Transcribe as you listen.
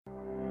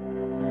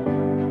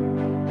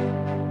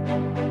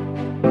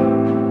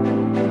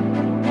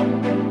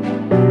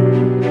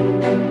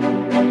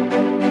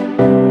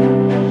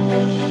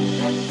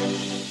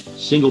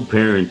Single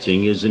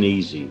parenting isn't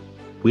easy.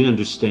 We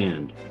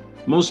understand.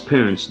 Most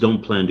parents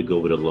don't plan to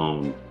go it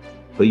alone,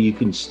 but you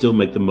can still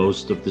make the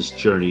most of this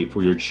journey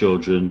for your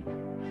children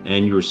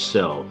and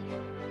yourself.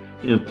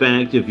 In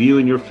fact, if you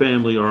and your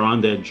family are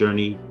on that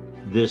journey,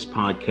 this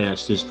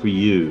podcast is for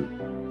you.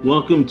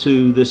 Welcome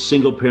to the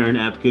Single Parent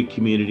Advocate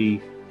community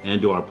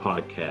and to our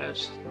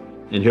podcast.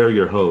 And here are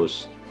your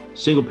hosts,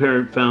 single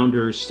parent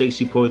founder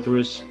Stacy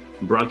Poitras,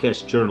 and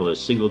broadcast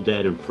journalist, single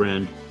dad and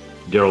friend,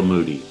 Daryl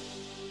Moody.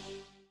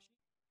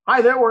 Hi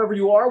there, wherever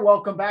you are.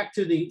 Welcome back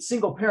to the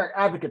Single Parent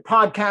Advocate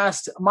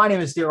podcast. My name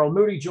is Daryl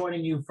Moody,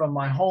 joining you from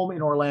my home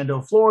in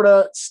Orlando,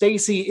 Florida.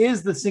 Stacy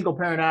is the Single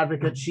Parent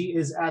Advocate. She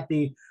is at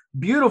the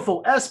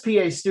beautiful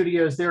SPA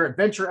studios there at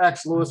Venture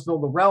X Louisville,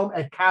 the Realm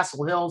at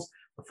Castle Hills.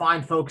 The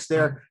fine folks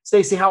there.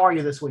 Stacy, how are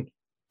you this week?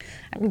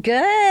 I'm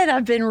good.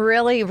 I've been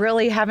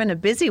really having a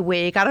busy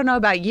week. I don't know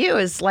about you.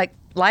 Is like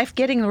life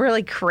getting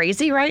really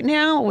crazy right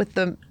now with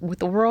the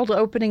world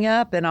opening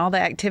up and all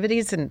the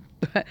activities and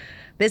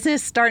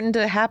business starting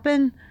to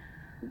happen?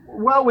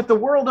 Well, with the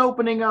world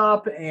opening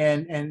up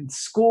and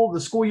the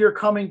school year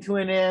coming to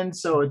an end,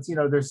 so it's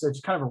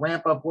there's kind of a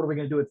ramp up. What are we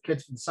going to do with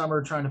kids for the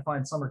summer? Trying to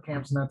find summer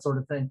camps and that sort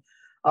of thing.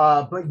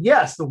 But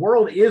yes, the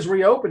world is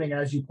reopening,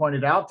 as you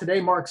pointed out.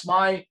 Today marks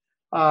my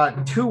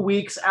 2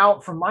 weeks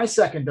out from my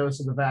second dose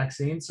of the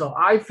vaccine, so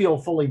I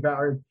feel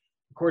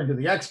according to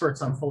the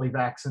experts, I'm fully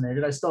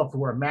vaccinated. I still have to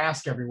wear a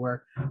mask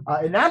everywhere,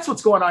 and that's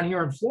what's going on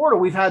here in Florida.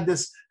 We've had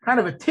this kind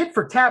of a tit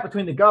for tat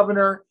between the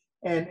governor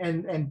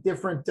and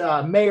different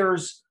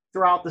mayors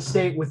throughout the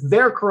state with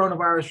their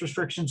coronavirus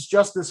restrictions.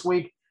 Just this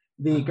week,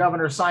 the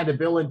governor signed a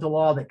bill into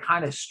law that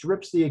kind of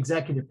strips the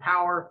executive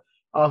power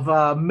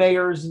of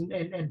mayors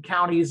and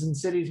counties and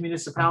cities,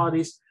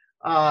 municipalities,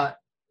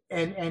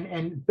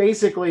 and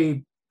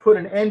basically put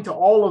an end to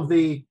all of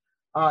the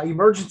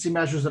emergency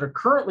measures that are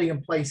currently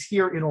in place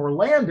here in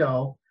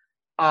Orlando.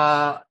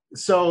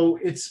 So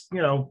it's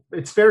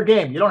fair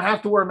game. You don't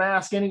have to wear a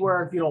mask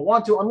anywhere if you don't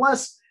want to,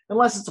 unless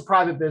it's a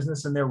private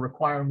business and they're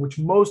requiring, which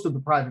most of the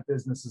private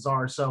businesses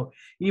are. So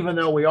even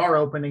though we are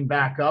opening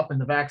back up and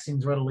the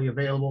vaccine's readily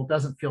available, it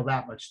doesn't feel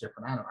that much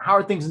different. I don't know. How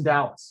are things in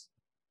Dallas?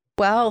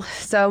 Well,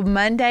 so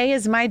Monday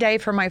is my day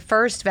for my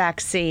first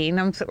vaccine.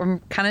 I'm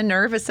kind of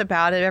nervous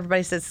about it.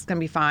 Everybody says it's going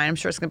to be fine. I'm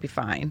sure it's going to be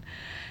fine.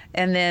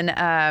 And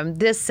then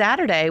this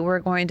Saturday, we're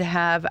going to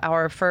have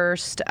our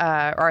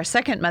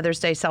second Mother's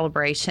Day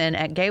celebration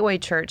at Gateway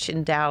Church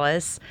in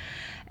Dallas.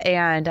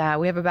 And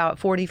we have about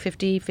 40,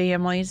 50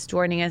 families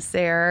joining us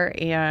there.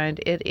 And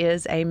it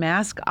is a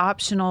mask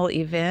optional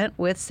event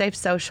with Safe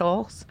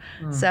Socials.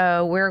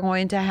 So we're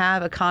going to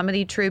have a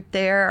comedy troupe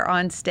there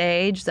on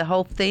stage. The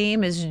whole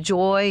theme is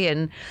joy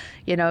and,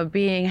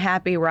 being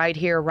happy right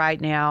here, right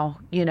now,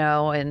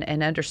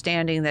 and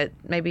understanding that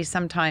maybe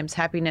sometimes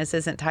happiness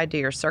isn't tied to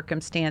your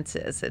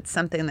circumstances. It's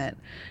something that,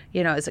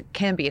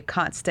 can be a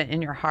constant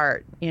in your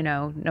heart,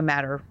 no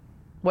matter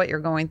what you're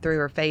going through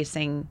or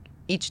facing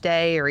each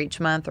day or each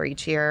month or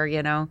each year,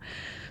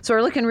 So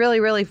we're looking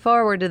really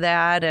forward to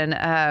that.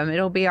 And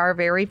it'll be our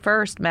very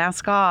first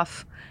mask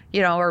off,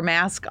 or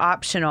mask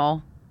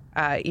optional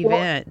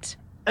event.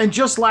 Well, and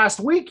just last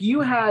week, you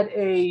had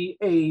a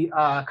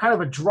kind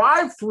of a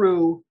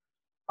drive-through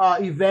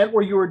event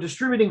where you were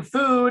distributing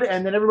food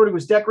and then everybody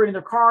was decorating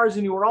their cars,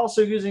 and you were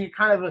also using it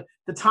kind of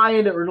to tie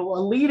into or a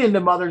lead into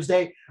Mother's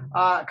Day,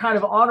 kind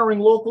of honoring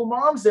local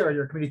moms there in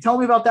your community. Tell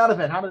me about that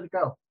event. How did it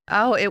go?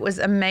 Oh, it was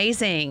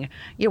amazing.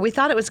 We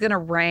thought it was going to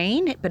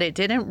rain, but it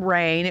didn't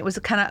rain. It was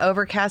kind of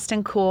overcast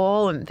and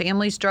cool, and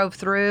families drove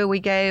through. We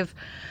gave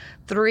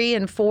 3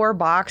 and 4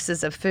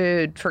 boxes of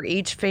food for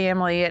each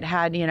family. It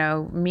had,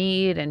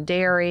 meat and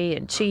dairy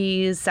and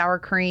cheese, sour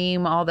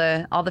cream, all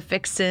the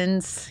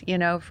fixins,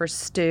 for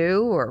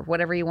stew or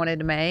whatever you wanted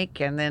to make.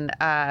 And then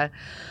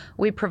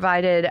we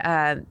provided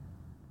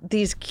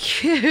these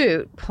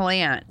cute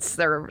plants.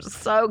 They're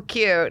so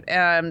cute.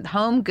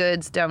 Home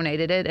Goods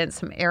donated it, and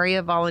some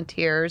area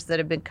volunteers that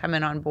have been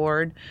coming on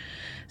board.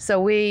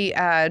 So we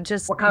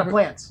just... What kind of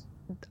plants?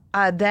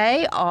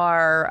 They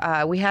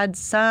are, we had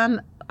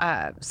some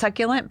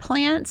succulent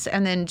plants,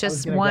 and then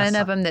just one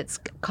of them that's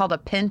called a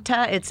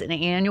Penta. It's an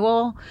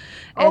annual.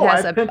 I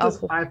have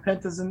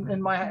Pentas in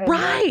my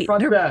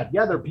front bed.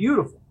 Yeah, they're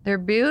beautiful. They're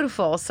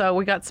beautiful. So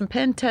we got some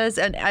Pentas,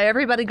 and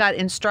everybody got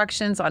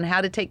instructions on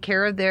how to take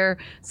care of their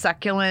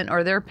succulent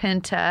or their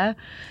Penta.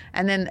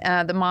 And then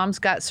the moms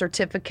got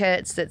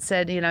certificates that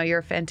said, you're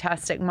a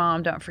fantastic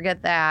mom. Don't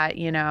forget that,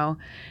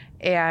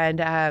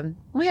 And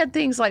we had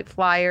things like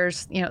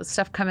flyers,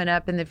 stuff coming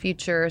up in the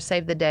future,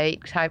 save the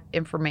date type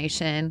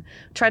information.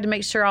 Tried to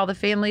make sure all the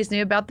families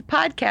knew about the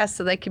podcast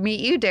so they could meet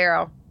you,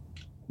 Daryl.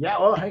 Yeah,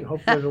 well, hey,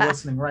 hopefully they're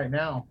listening right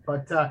now.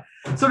 But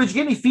so did you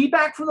get any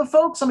feedback from the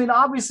folks? I mean,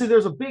 obviously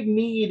there's a big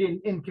need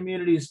in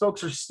communities.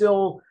 Folks are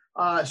still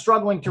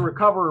struggling to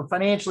recover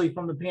financially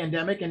from the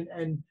pandemic.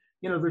 And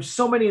there's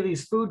so many of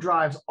these food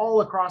drives all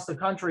across the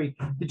country.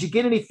 Did you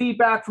get any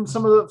feedback from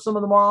some of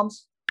the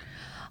moms?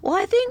 Well,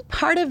 I think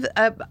part of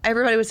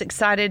everybody was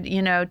excited,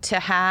 to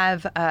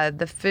have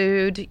the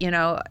food.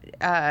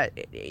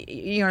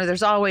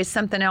 There's always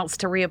something else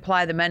to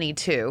reapply the money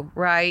to,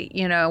 right?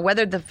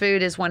 Whether the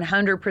food is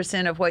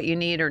 100% of what you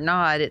need or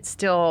not, it's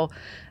still,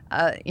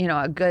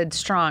 a good,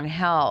 strong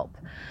help.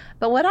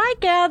 But what I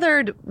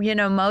gathered,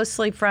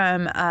 mostly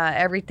from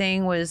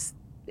everything was,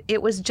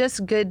 it was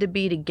just good to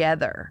be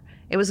together.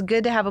 It was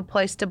good to have a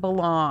place to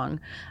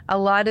belong. A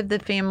lot of the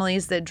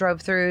families that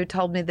drove through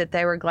told me that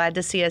they were glad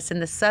to see us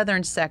in the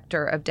southern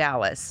sector of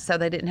Dallas, so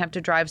they didn't have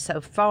to drive so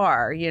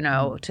far,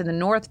 to the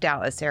North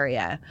Dallas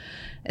area.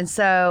 And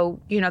so,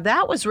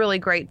 that was really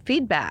great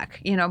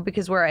feedback,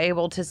 because we're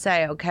able to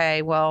say,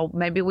 okay, well,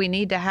 maybe we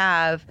need to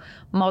have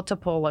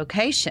multiple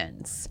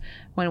locations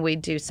when we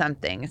do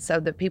something so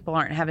that people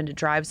aren't having to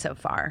drive so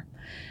far.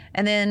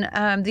 And then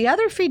the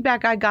other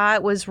feedback I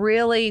got was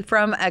really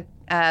from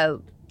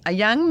a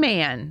young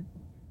man,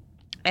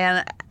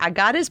 and I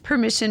got his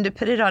permission to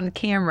put it on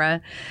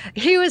camera.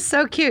 He was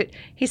so cute.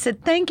 He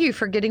said, "Thank you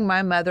for getting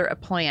my mother a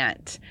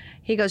plant."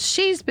 He goes,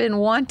 "She's been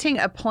wanting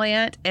a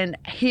plant, and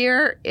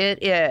here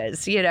it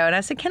is." And I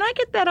said, "Can I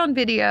get that on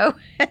video?"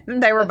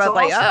 And they were both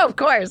like, "Oh, of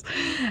course."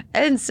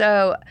 And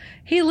so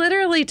he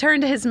literally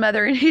turned to his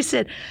mother and he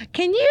said,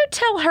 "Can you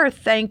tell her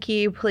thank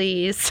you,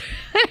 please?"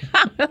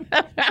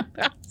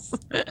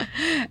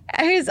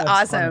 He's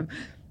awesome. Funny.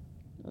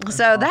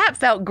 So that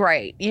felt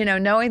great,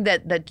 knowing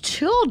that the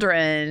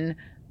children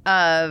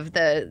of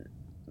the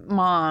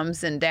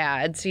moms and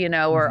dads,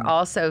 are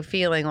also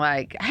feeling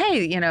like,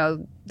 hey,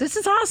 this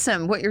is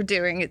awesome what you're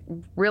doing. It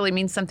really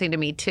means something to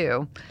me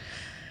too.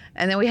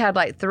 And then we had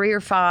like 3 or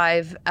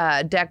 5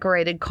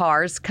 decorated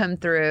cars come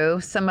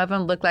through. Some of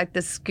them looked like the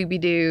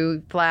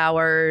Scooby-Doo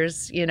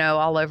flowers,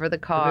 all over the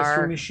car. The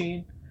Mystery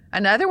Machine?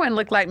 Another one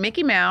looked like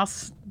Mickey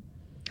Mouse.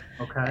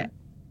 Okay.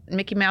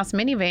 Mickey Mouse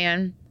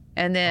minivan.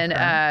 And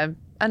then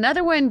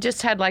another one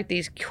just had like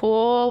these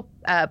cool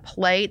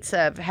plates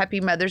of Happy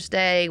Mother's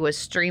Day with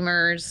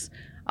streamers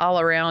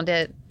all around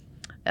it.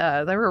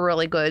 They were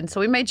really good. So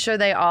we made sure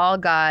they all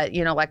got,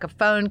 like a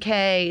phone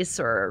case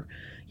or,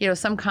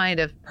 some kind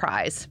of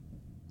prize.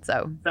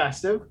 So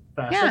festive.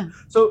 Yeah.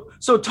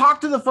 So talk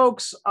to the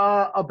folks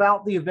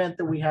about the event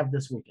that we have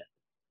this weekend.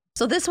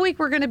 So this week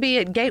we're going to be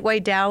at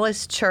Gateway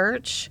Dallas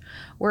Church.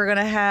 We're going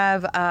to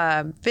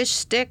have Fish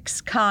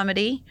Sticks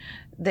comedy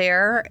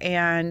there,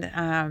 and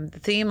the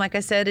theme, like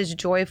I said, is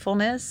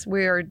joyfulness.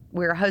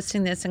 We're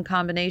hosting this in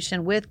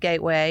combination with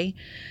Gateway.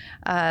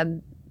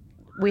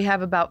 We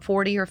have about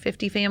 40 or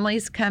 50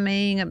 families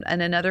coming,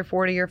 and another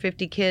 40 or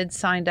 50 kids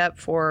signed up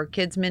for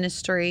kids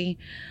ministry.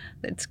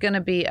 It's going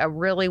to be a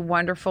really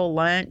wonderful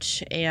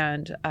lunch,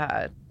 and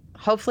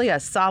hopefully a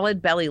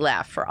solid belly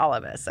laugh for all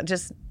of us. I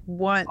just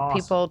want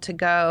people to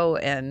go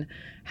and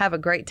have a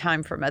great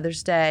time for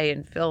Mother's Day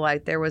and feel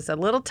like there was a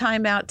little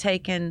time out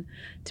taken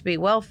to be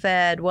well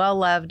fed, well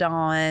loved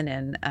on,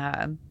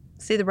 and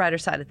see the brighter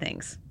side of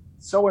things.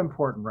 So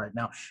important right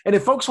now. And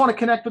if folks want to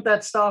connect with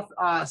that stuff,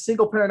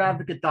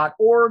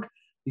 singleparentadvocate.org,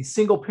 the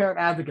Single Parent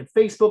Advocate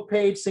Facebook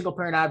page, Single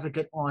Parent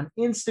Advocate on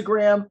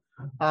Instagram.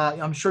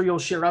 I'm sure you'll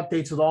share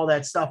updates with all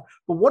that stuff.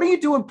 But what are you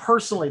doing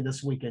personally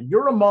this weekend?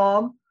 You're a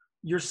mom.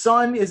 Your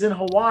son is in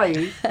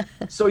Hawaii,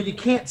 so you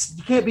can't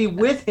be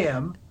with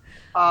him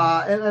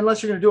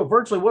unless you're going to do it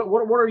virtually. What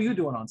are you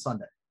doing on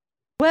Sunday?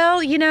 Well,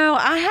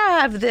 I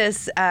have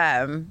this.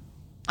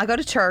 I go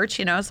to church,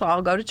 so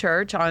I'll go to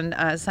church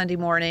on Sunday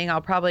morning. I'll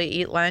probably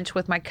eat lunch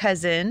with my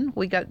cousin.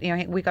 We go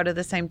to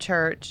the same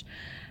church,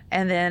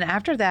 and then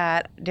after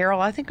that, Daryl,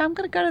 I think I'm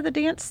going to go to the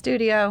dance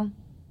studio,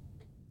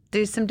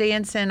 do some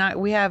dancing.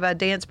 We have a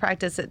dance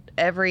practice at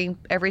every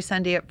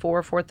Sunday at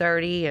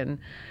 4:30, and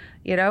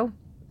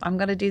I'm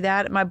going to do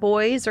that. My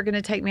boys are going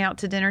to take me out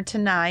to dinner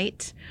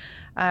tonight.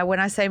 When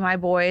I say my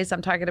boys,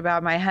 I'm talking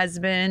about my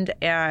husband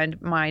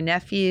and my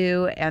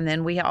nephew. And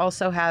then we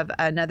also have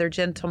another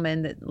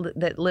gentleman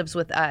that lives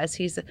with us.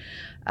 He's, in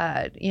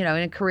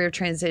a career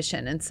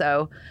transition. And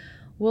so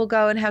we'll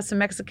go and have some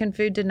Mexican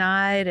food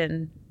tonight.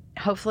 And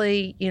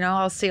hopefully,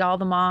 I'll see all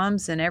the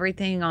moms and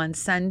everything on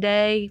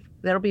Sunday.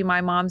 That'll be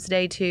my mom's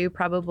day too,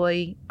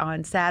 probably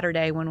on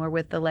Saturday when we're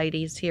with the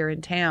ladies here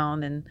in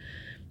town. And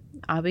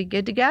I'll be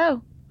good to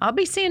go. I'll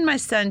be seeing my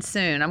son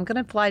soon. I'm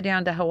going to fly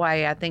down to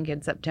Hawaii, I think,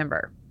 in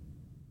September.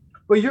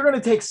 Well, you're going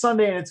to take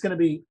Sunday, and it's going to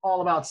be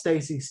all about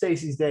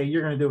Stacy's day.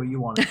 You're going to do what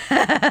you want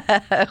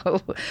to do.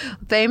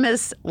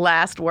 Famous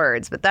last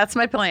words, but that's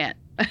my plan.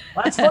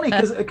 That's funny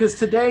because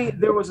today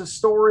there was a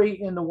story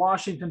in the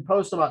Washington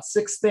Post about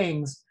 6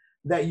 things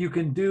that you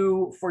can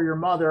do for your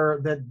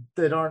mother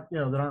that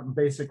aren't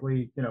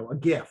basically a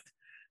gift.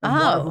 And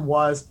one of them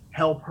was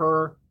help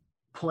her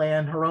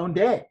plan her own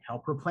day,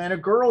 help her plan a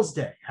girl's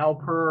day,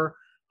 help her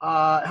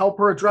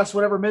address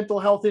whatever mental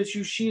health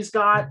issues she's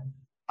got.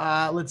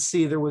 Let's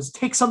see, there was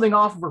take something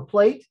off of her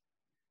plate,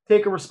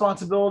 take a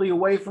responsibility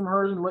away from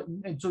her,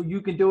 and so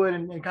you can do it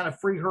and kind of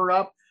free her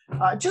up.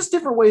 Just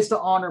different ways to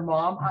honor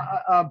mom.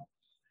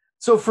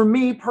 So for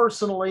me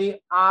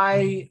personally,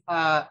 I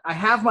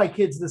have my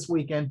kids this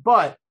weekend,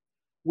 but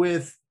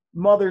with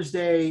Mother's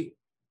Day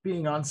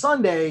being on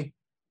Sunday,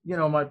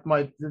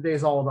 the day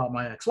is all about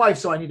my ex-wife,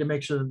 so I need to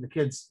make sure that the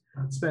kids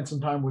spend some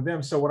time with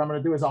them. So what I'm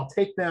going to do is I'll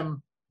take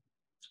them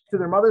to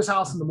their mother's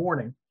house in the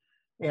morning,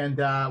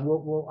 and I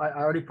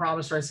already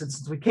promised her. I said,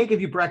 since we can't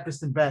give you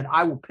breakfast in bed,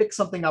 I will pick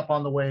something up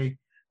on the way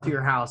to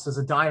your house. There's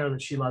a diner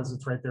that she loves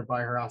that's right there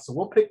by her house, so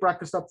we'll pick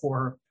breakfast up for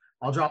her.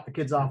 I'll drop the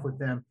kids off with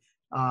them,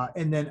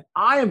 and then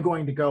I am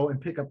going to go and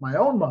pick up my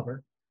own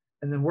mother.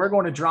 And then we're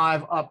going to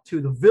drive up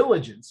to the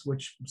Villages,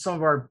 which some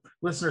of our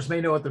listeners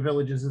may know what the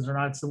Villages is or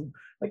not. It's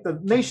like the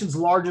nation's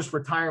largest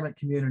retirement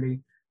community.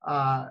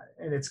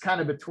 And it's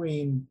kind of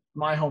between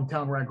my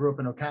hometown where I grew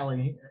up in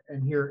Ocala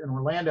and here in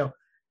Orlando.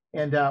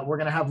 And we're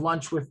going to have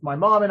lunch with my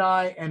mom and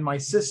I and my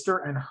sister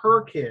and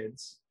her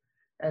kids.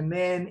 And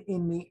then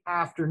in the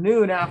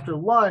afternoon after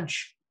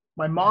lunch,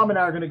 my mom and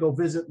I are going to go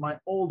visit my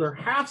older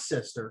half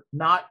sister,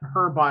 not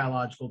her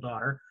biological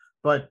daughter,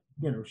 but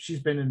she's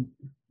been in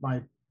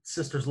my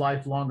sister's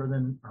life longer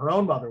than her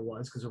own mother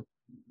was, because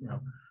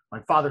my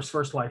father's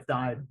first wife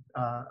died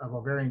of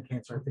ovarian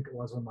cancer. I think it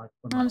was when my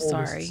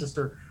oldest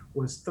sister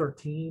was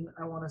 13,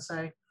 I want to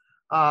say.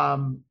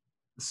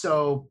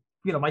 So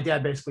my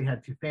dad basically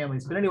had two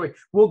families. But anyway,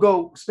 we'll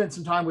go spend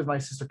some time with my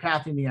sister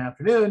Kathy in the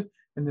afternoon,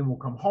 and then we'll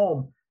come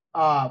home.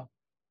 But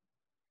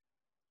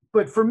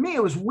for me,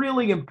 it was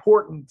really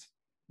important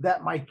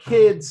that my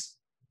kids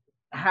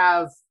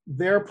have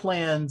their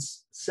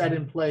plans set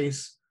in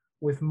place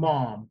with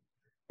mom.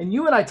 And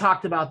you and I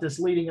talked about this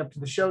leading up to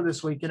the show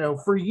this week.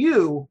 For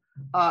you,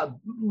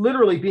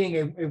 literally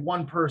being a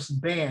one-person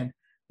band,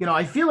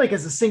 I feel like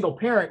as a single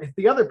parent, if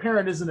the other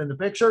parent isn't in the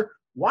picture,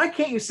 why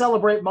can't you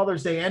celebrate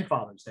Mother's Day and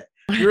Father's Day?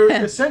 You're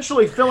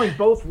essentially filling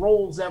both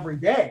roles every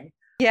day.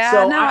 Yeah,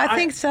 so no, I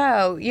think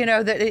so.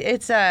 That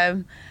it's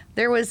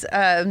there was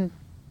I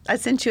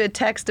sent you a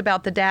text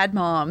about the dad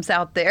moms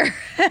out there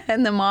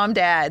and the mom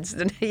dads,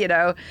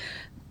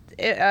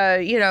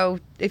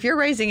 if you're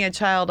raising a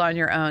child on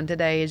your own,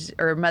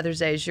 or Mother's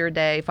Day is your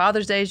day,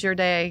 Father's Day is your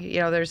day.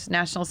 There's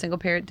National Single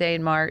Parent Day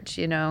in March.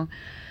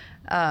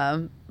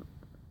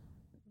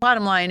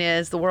 Bottom line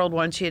is the world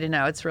wants you to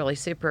know it's really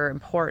super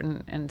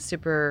important and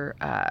super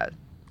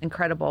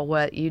incredible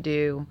what you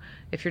do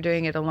if you're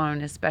doing it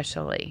alone,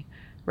 especially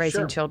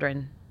raising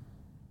children.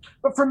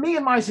 But for me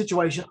in my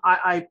situation,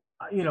 I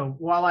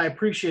while I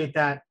appreciate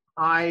that,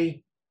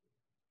 I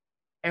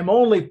am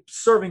only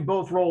serving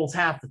both roles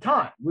half the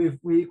time. We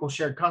equal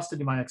shared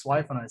custody, my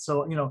ex-wife and I.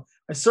 So,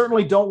 I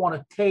certainly don't want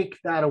to take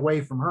that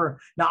away from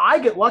her. Now, I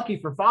get lucky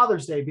for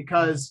Father's Day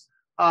because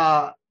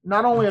not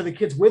only are the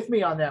kids with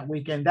me on that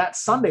weekend, that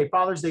Sunday,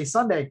 Father's Day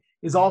Sunday,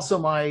 is also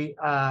my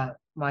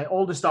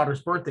oldest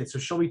daughter's birthday. So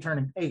she'll be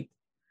turning 8.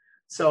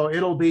 So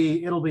it'll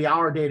be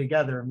our day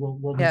together, and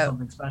we'll do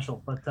something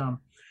special. But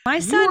my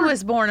son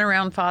was born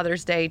around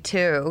Father's Day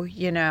too,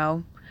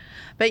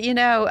 But,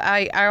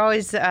 I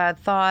always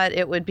thought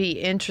it would be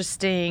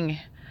interesting,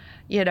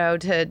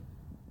 to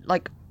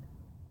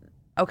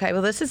okay,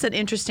 well, this is an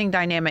interesting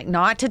dynamic,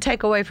 not to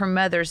take away from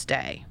Mother's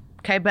Day.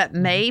 Okay, but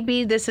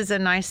maybe this is a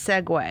nice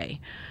segue.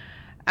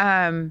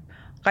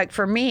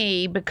 For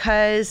me,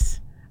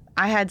 because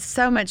I had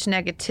so much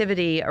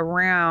negativity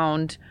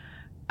around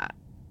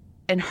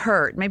and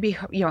hurt, maybe,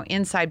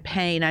 inside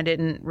pain I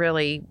didn't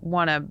really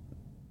want to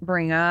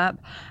bring up,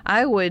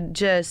 I would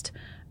just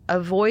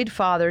avoid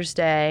Father's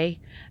Day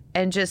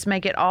and just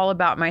make it all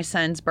about my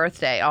son's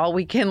birthday all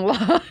weekend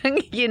long,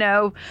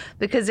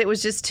 because it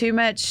was just too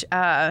much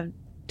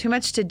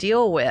to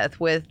deal with,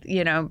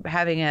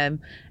 having an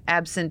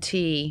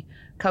absentee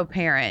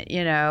co-parent,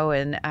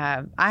 and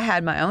I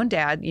had my own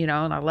dad, and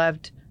I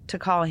loved to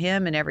call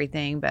him and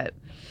everything, but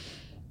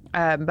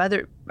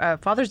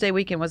Father's Day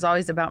weekend was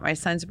always about my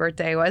son's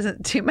birthday. It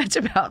wasn't too much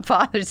about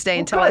Father's Day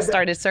until I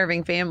started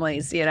serving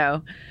families,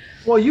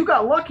 Well, you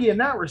got lucky in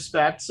that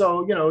respect.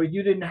 So,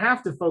 you didn't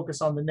have to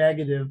focus on the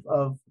negative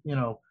of,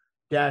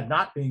 dad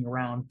not being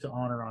around to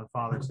honor on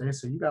Father's Day.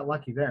 So you got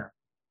lucky there.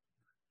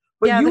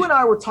 But you and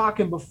I were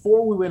talking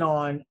before we went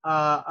on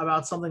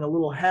about something a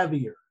little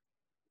heavier.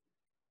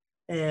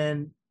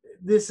 And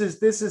this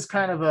is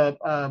kind of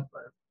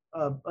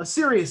a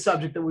serious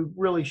subject that we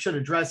really should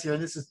address here.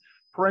 And this is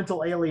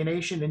parental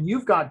alienation, and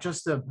you've got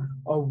just a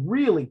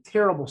really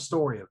terrible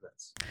story of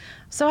this.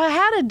 So I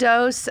had a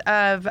dose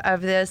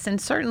of this, and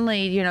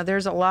certainly,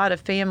 there's a lot of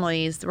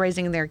families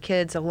raising their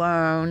kids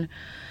alone,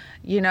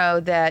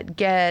 that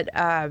get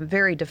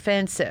very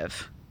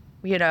defensive,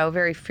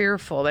 very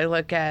fearful. They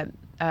look at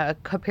a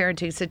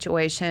co-parenting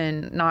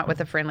situation not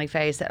with a friendly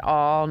face at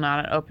all,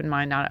 not an open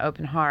mind, not an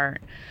open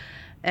heart.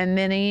 And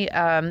many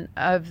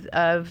of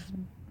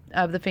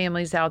the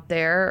families out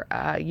there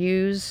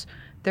use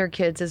their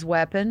kids as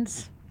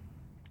weapons.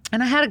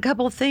 And I had a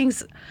couple of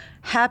things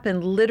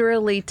happen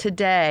literally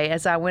today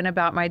as I went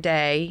about my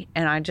day.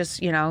 And I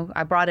just,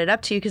 I brought it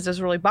up to you because it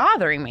was really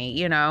bothering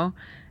me, and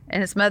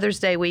it's Mother's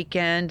Day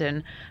weekend.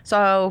 And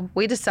so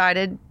we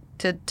decided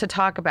to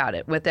talk about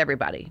it with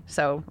everybody.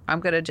 So I'm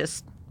going to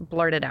just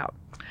blurt it out.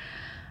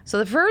 So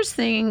the first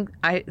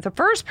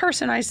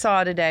person I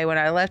saw today when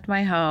I left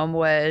my home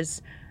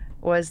was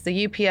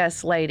the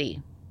UPS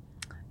lady.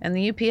 And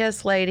the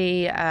UPS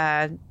lady,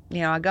 I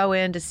go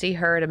in to see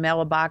her to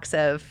mail a box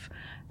of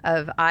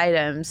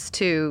items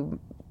to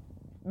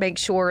make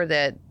sure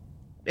that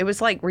it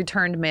was like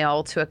returned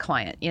mail to a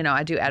client.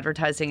 I do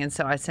advertising, and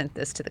so I sent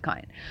this to the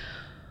client.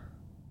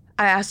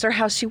 I asked her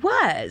how she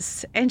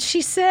was, and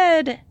she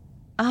said,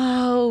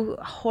 "Oh,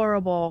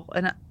 horrible."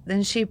 And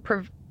then she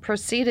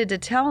proceeded to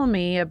tell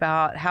me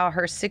about how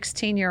her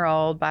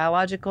 16-year-old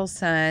biological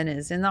son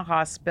is in the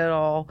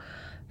hospital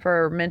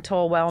for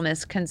mental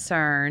wellness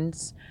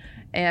concerns,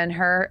 and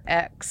her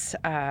ex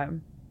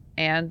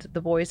and the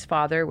boy's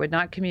father would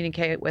not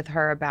communicate with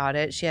her about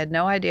it. She had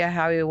no idea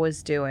how he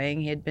was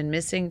doing. He had been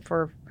missing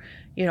for,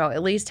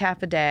 at least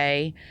half a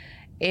day.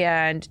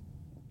 And,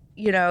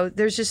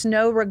 there's just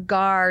no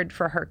regard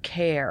for her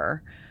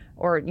care,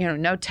 or,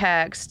 no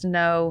text,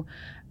 no,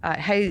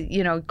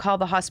 hey, call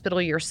the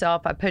hospital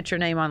yourself. I put your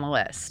name on the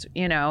list,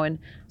 and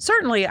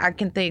certainly I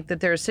can think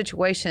that there are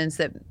situations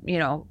that,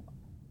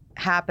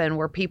 happen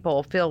where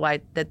people feel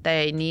like that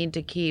they need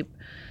to keep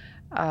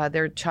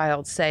their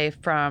child safe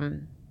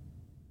from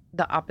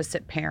the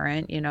opposite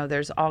parent.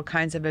 There's all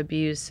kinds of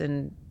abuse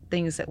and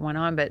things that went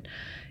on, but,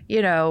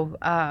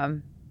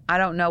 I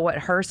don't know what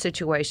her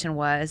situation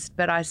was,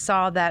 but I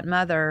saw that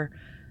mother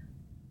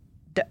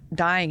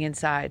dying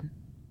inside,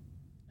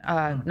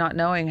 not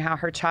knowing how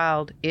her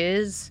child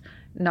is,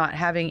 not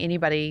having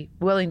anybody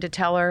willing to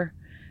tell her,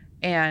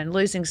 and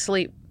losing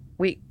sleep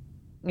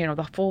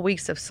the full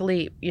weeks of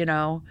sleep,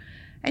 and,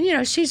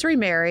 she's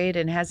remarried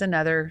and has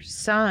another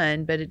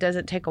son, but it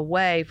doesn't take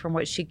away from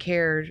what she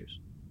cared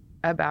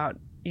about,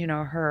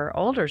 her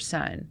older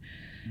son.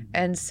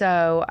 And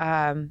so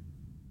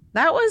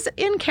that was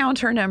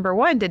encounter number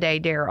 1 today,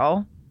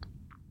 Daryl.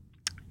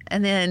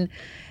 And then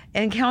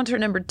encounter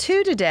number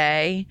 2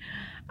 today,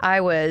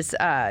 I was,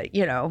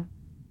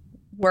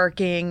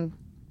 working,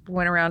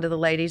 went around to the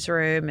ladies'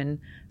 room and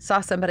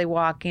saw somebody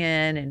walk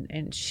in,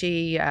 and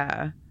she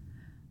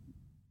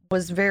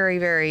was very,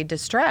 very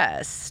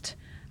distressed.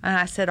 And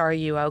I said, "Are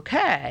you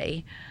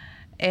okay?"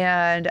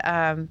 And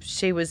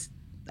she was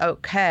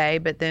okay,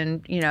 but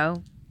then,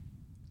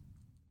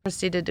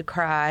 proceeded to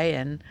cry.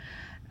 And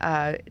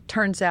it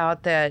turns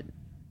out that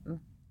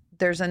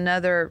there's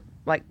another,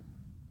 like,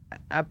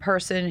 a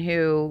person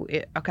who,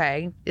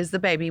 is the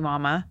baby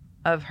mama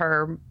of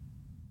her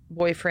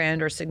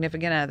boyfriend or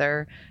significant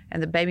other,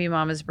 and the baby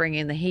mama is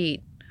bringing the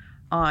heat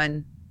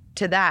on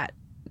to that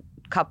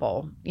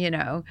couple,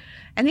 and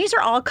these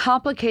are all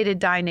complicated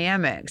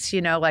dynamics,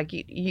 like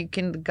you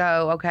can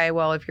go, okay,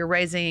 well, if you're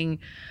raising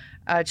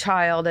a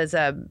child as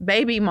a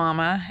baby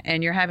mama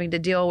and you're having to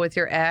deal with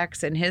your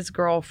ex and his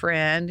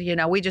girlfriend,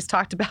 we just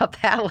talked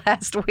about that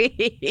last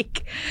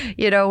week,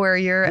 where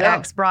your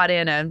ex brought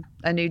in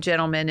a new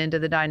gentleman into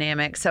the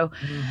dynamic. So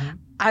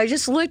I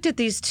just looked at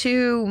these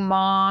two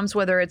moms,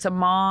 whether it's a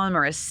mom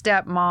or a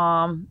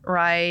stepmom,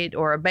 right,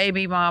 or a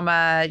baby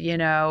mama,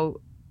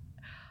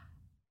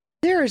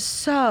 there is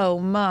so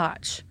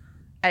much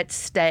at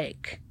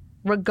stake,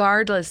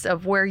 regardless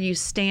of where you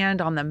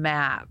stand on the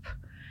map.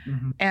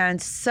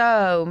 And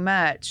so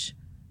much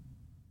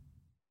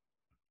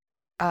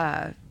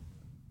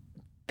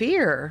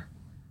fear,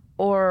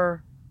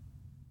 or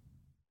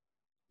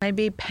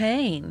maybe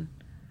pain,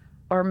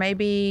 or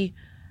maybe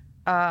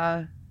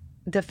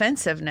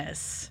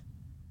defensiveness.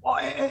 Well,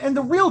 and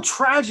the real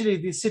tragedy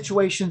of these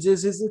situations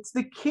is it's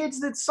the kids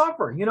that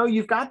suffer.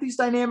 You've got these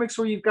dynamics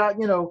where you've got,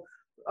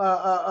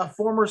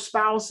 former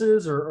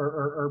spouses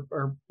or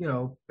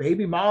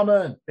baby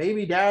mama and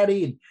baby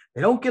daddy, and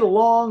they don't get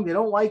along, they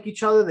don't like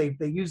each other, they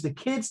use the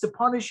kids to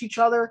punish each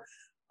other,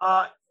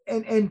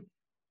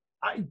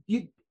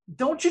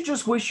 don't you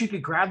just wish you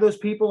could grab those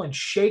people and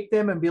shake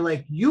them and be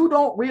like, you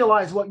don't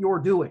realize what you're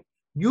doing,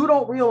 you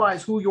don't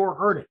realize who you're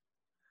hurting,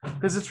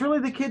 because it's really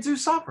the kids who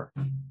suffer.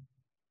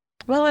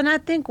 Well, and I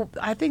think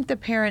the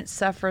parents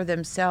suffer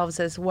themselves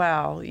as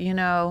well.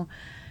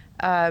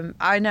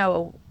 I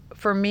know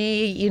for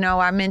me,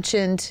 I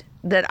mentioned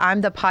that I'm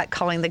the pot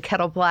calling the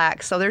kettle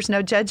black, so there's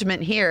no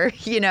judgment here.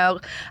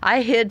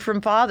 I hid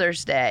from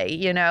Father's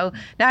Day. Now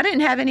I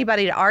didn't have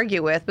anybody to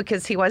argue with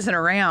because he wasn't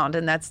around,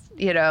 and that's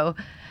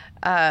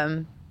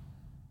I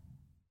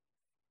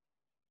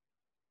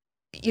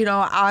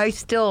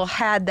still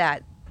had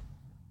that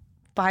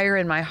fire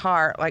in my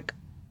heart, like,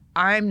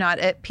 I'm not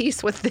at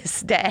peace with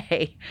this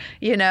day,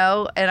 and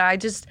I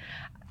just,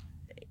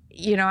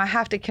 I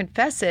have to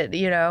confess it,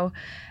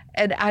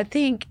 and I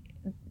think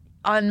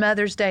on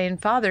Mother's Day and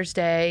Father's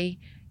Day,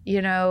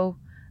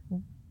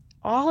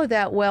 all of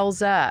that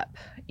wells up,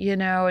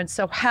 and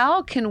so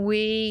how can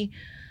we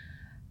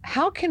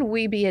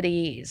be at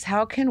ease?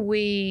 How can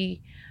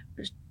we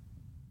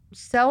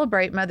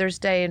celebrate Mother's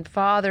Day and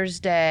Father's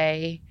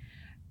Day,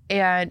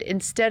 and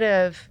instead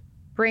of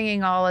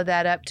bringing all of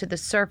that up to the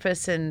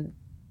surface, and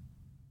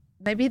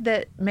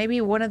maybe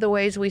one of the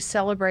ways we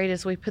celebrate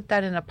is we put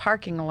that in a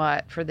parking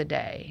lot for the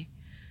day,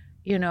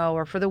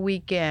 or for the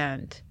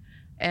weekend,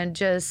 and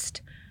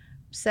just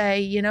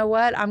say, you know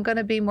what, I'm going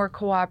to be more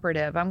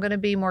cooperative. I'm going to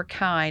be more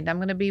kind. I'm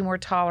going to be more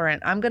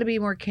tolerant. I'm going to be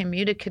more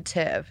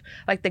communicative.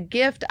 Like the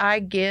gift I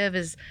give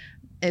is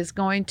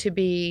going to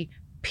be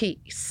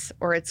peace,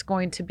 or it's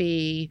going to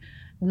be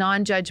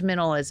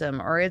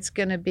non-judgmentalism, or it's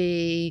going to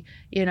be,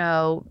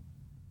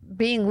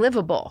 being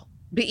livable.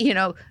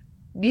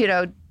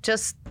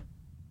 Just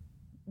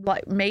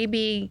like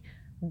maybe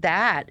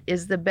that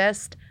is the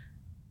best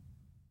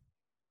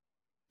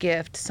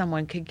gift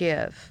someone could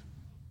give.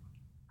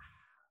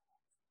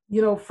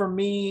 For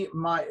me,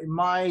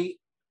 my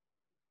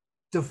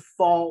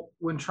default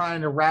when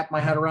trying to wrap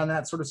my head around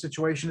that sort of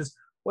situation is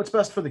what's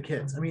best for the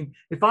kids. I mean,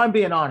 if I'm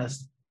being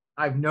honest,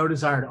 I have no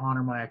desire to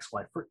honor my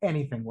ex-wife for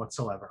anything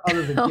whatsoever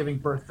other than giving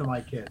birth to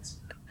my kids.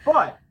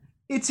 But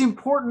it's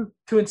important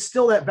to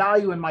instill that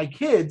value in my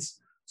kids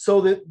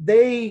so that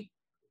they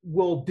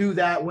will do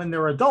that when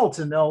they're adults,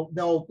 and they'll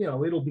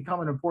it'll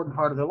become an important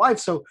part of their life.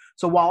 So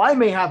while I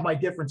may have my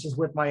differences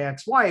with my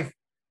ex-wife,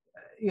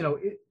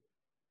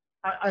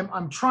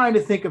 I'm trying to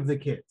think of the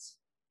kids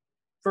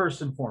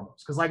first and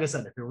foremost. Because like I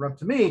said, if it were up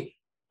to me,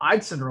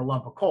 I'd send her a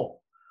lump of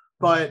coal.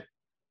 But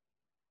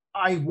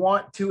I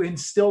want to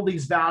instill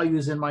these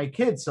values in my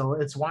kids. So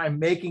it's why I'm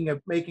making a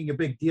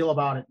big deal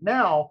about it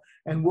now,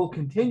 and we'll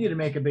continue to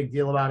make a big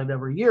deal about it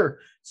every year,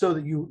 so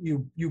that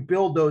you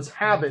build those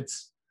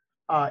habits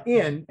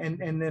in,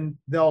 and then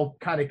they'll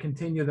kind of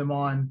continue them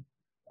on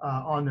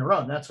their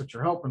own. That's what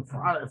you're hoping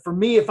for. For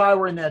me, if I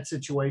were in that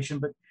situation,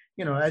 but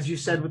as you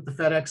said with the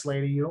FedEx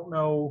lady, you don't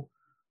know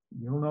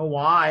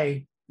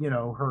why,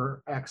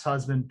 her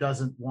ex-husband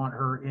doesn't want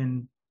her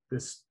in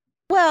this.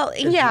 Well,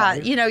 yeah,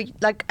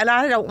 life. and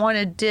I don't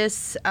want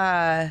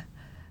to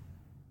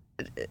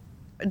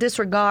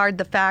disregard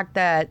the fact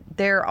that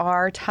there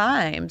are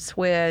times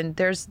when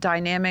there's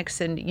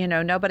dynamics and,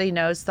 nobody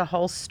knows the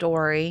whole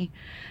story,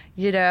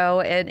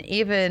 and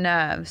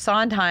even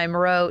Sondheim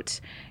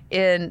wrote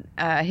in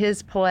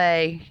his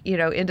play,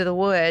 Into the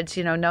Woods,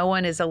 no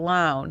one is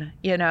alone,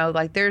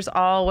 like there's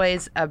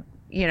always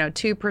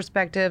two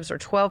perspectives or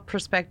 12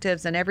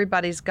 perspectives, and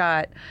everybody's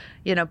got,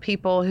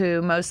 people who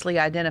mostly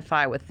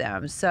identify with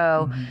them.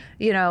 So,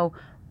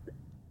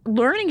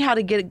 learning how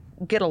to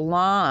get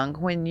along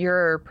when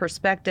your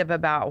perspective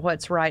about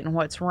what's right and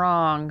what's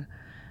wrong,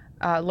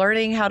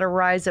 learning how to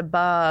rise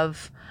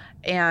above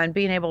and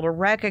being able to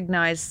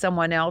recognize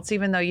someone else,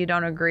 even though you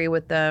don't agree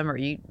with them, or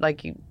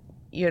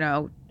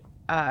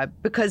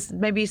because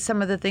maybe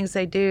some of the things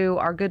they do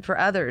are good for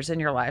others in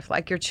your life,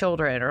 like your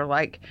children or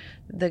like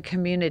the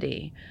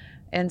community.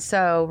 And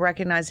so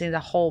recognizing the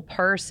whole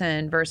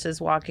person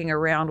versus walking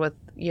around with,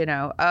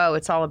 oh,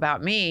 it's all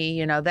about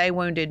me, they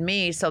wounded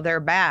me, so they're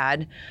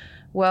bad.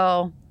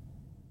 Well,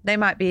 they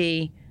might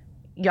be,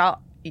 y'all,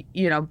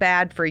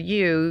 bad for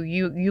you.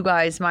 You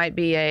guys might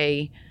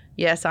be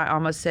yes, I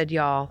almost said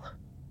y'all.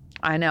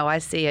 I know, I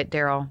see it,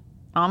 Daryl.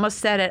 Almost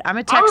said it. I'm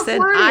a Texan.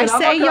 I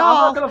say y'all.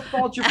 I'm not going to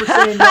fault you for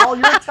saying y'all.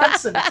 You're a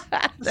Texan.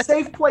 It's a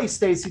safe place,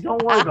 Stacy.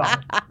 Don't worry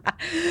about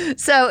it.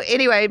 So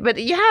anyway,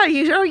 but yeah,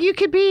 you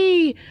could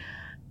be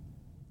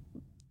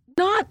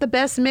not the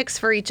best mix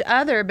for each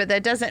other, but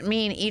that doesn't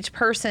mean each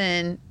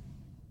person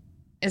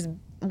is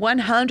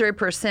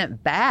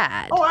 100%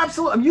 bad. Oh,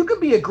 absolutely. I mean, you can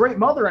be a great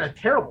mother and a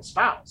terrible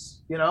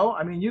spouse.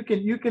 I mean, you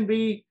can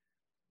be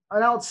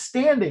an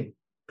outstanding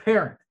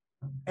parent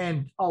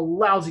and a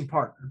lousy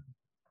partner.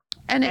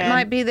 And it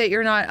might be that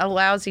you're not a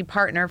lousy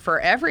partner for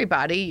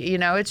everybody.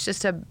 It's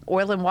just a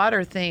oil and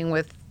water thing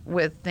with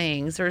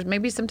things. Or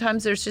maybe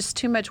sometimes there's just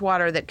too much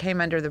water that came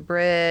under the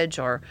bridge,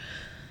 or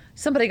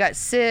somebody got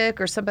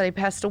sick, or somebody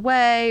passed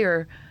away,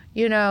 or,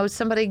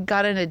 somebody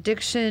got an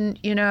addiction,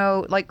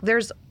 like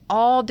there's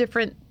all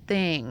different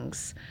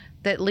things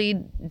that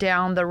lead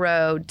down the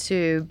road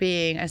to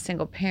being a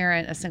single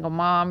parent, a single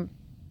mom,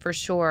 for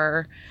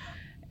sure.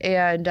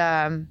 And,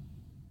 I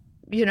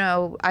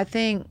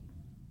think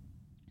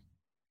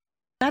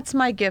that's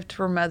my gift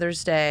for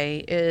Mother's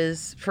Day,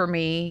 is for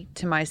me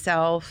to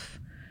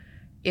myself,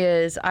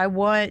 is I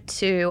want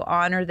to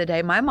honor the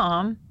day. My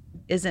mom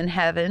is in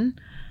heaven.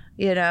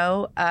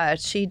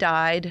 She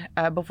died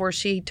before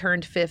she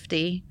turned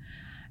 50.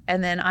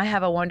 And then I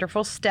have a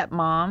wonderful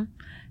stepmom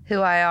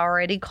who I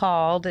already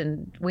called,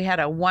 and we had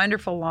a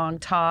wonderful long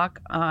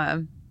talk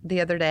the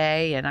other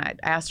day. And I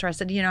asked her, I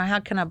said, how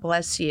can I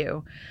bless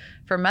you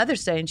for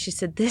Mother's Day? And she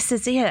said, this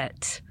is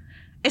it.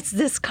 It's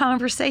this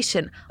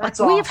conversation. That's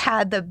like, awesome. We've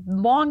had the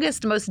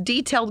longest, most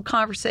detailed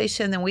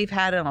conversation than we've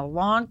had in a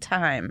long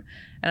time.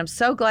 And I'm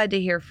so glad to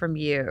hear from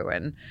you.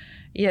 And,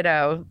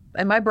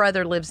 and my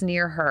brother lives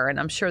near her, and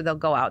I'm sure they'll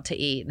go out to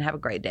eat and have a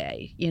great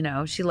day.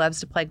 She loves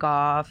to play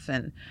golf,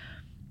 and,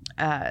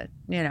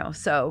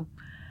 so,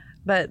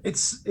 but.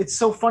 It's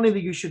so funny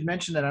that you should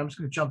mention that. I'm just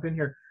going to jump in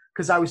here,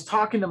 because I was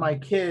talking to my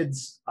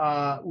kids.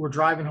 We're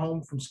driving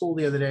home from school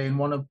the other day, and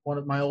one of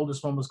my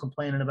oldest one was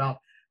complaining about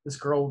this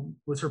girl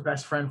was her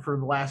best friend for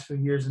the last few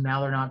years, and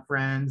now they're not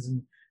friends.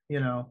 And,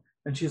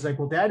 and she's like,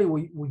 well, Daddy,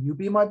 will you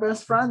be my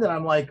best friend? And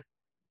I'm like,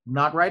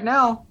 not right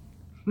now.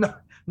 No,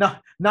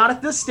 not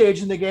at this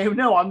stage in the game.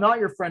 No, I'm not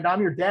your friend.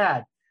 I'm your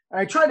dad. And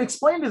I tried to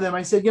explain to them,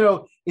 I said,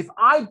 if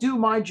I do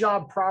my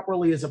job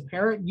properly as a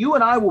parent, you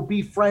and I will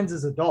be friends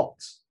as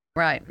adults.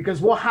 Right.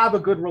 Because we'll have a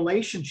good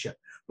relationship.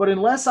 But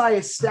unless I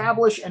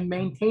establish and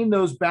maintain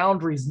those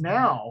boundaries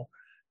now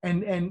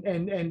and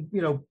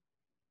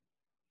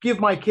give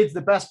my kids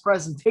the best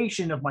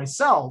presentation of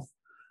myself,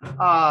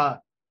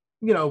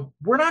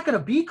 we're not going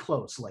to be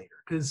close later,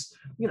 because,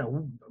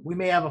 we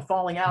may have a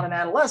falling out in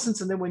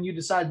adolescence. And then when you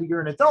decide that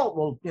you're an adult,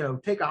 well,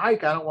 take a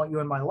hike. I don't want you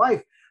in my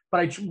life.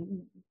 But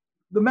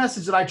the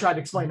message that I tried to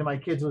explain to my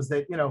kids was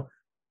that,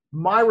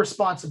 my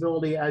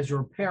responsibility as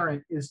your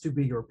parent is to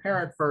be your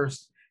parent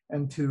first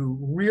and to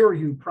rear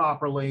you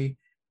properly.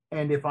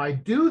 And if I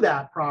do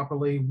that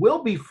properly,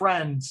 we'll be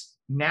friends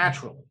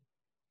naturally.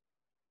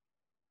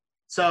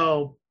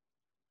 So,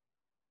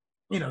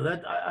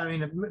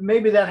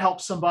 maybe that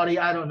helps somebody.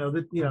 I don't know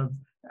that,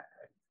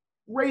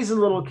 raising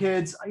little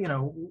kids,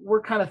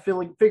 we're kind of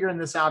figuring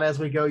this out as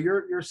we go.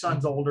 Your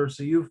son's older,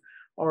 so you've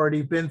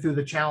already been through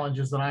the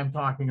challenges that I'm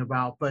talking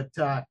about. But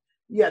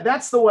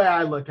that's the way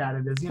I look at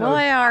it is, Well,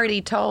 I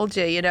already told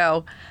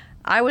you,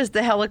 I was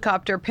the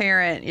helicopter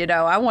parent,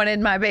 I wanted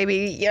my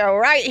baby,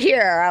 right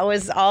here. I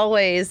was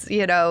always,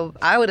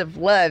 I would have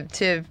loved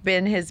to have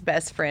been his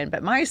best friend,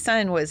 but my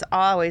son was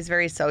always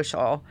very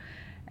social.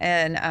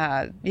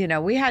 And,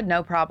 we had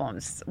no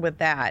problems with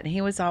that. He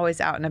was always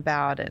out and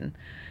about and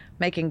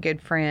making good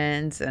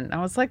friends. And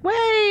I was like,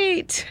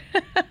 wait.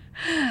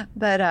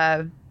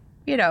 But,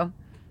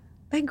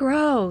 they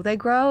grow,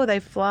 they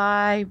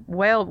fly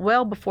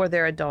well before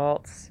they're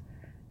adults.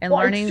 And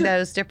learning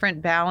those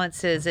different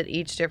balances at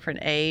each different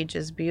age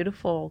is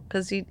beautiful,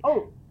 because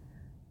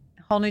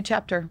whole new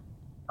chapter.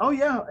 Oh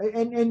yeah,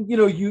 and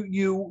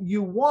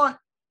you want.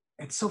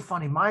 It's so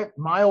funny.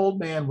 My old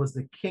man was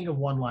the king of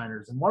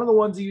one-liners, and one of the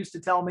ones he used to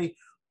tell me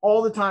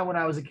all the time when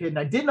I was a kid, and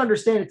I didn't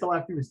understand it till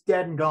after he was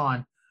dead and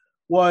gone,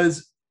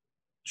 was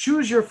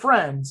choose your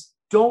friends.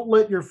 Don't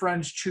let your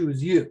friends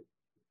choose you.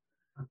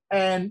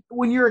 And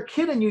when you're a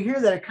kid and you hear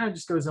that, it kind of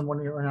just goes in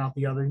one ear and out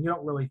the other, and you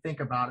don't really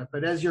think about it.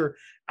 But as you're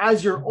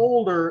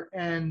older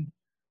and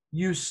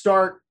you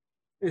start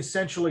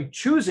essentially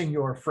choosing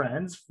your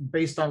friends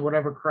based on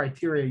whatever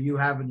criteria you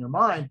have in your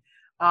mind,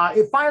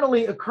 it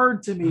finally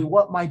occurred to me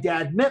what my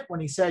dad meant when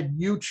he said,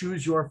 you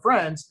choose your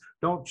friends,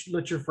 don't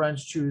let your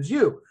friends choose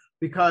you.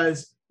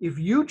 Because if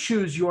you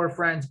choose your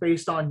friends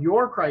based on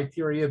your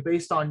criteria,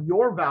 based on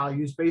your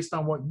values, based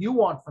on what you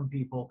want from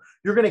people,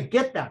 you're going to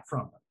get that from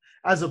them.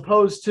 As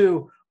opposed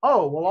to,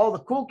 oh, well, all the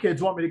cool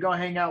kids want me to go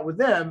hang out with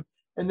them.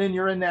 And then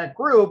you're in that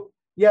group,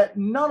 yet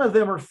none of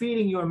them are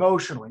feeding you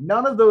emotionally.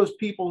 None of those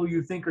people who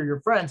you think are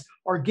your friends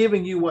are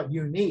giving you what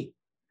you need.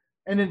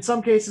 And in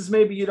some cases,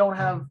 maybe you don't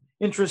have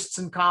interests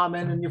in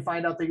common and you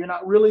find out that you're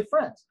not really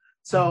friends.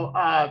 So,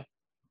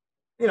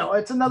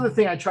 it's another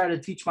thing I try to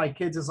teach my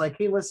kids is like,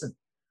 hey, listen,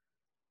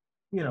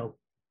 don't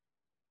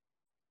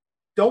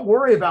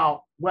worry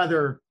about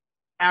whether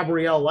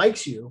Abrielle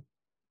likes you.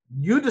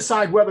 You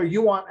decide whether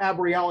you want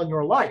Abrielle in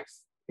your life,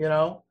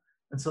 and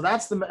so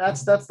that's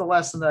the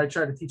lesson that I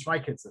try to teach my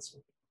kids this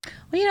week.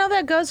 Well,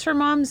 that goes for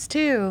moms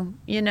too.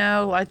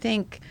 I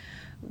think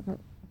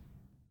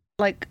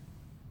like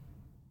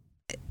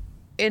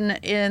in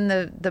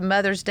the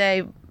Mother's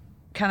Day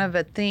kind of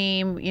a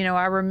theme,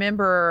 I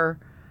remember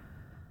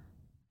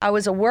I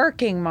was a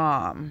working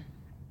mom,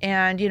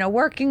 and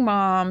working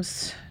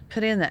moms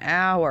put in the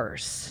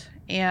hours.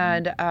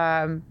 And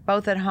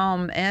both at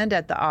home and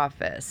at the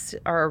office,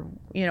 or,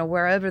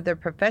 wherever their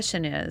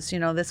profession is.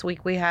 This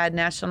week we had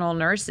National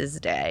Nurses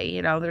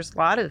Day. There's a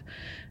lot of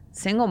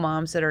single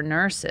moms that are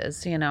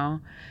nurses, and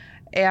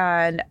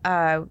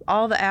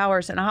all the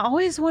hours. And I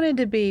always wanted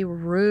to be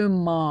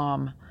room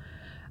mom.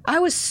 I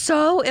was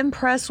so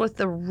impressed with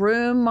the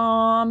room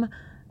mom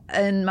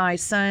in my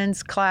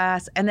son's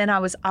class. And then I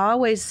was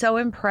always so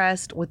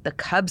impressed with the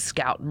Cub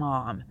Scout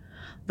mom.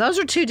 Those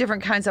are two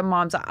different kinds of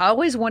moms I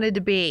always wanted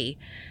to be.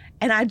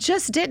 And I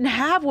just didn't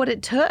have what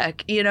it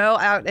took,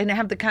 out and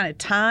have the kind of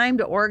time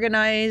to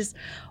organize,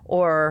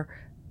 or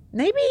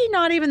maybe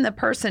not even the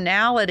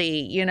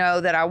personality,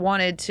 that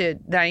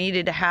I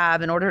needed to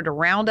have in order to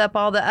round up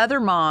all the other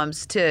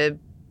moms to,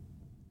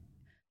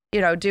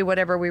 do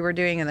whatever we were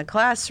doing in the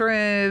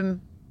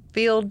classroom,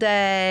 field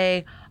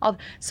day.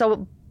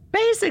 So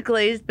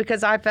basically,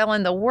 because I fell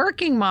in the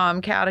working mom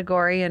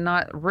category and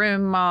not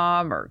room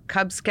mom or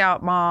Cub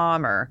Scout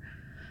mom or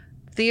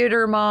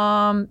theater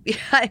mom,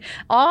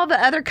 all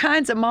the other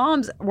kinds of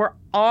moms were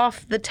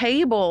off the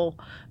table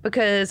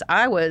because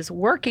I was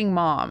working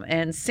mom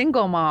and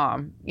single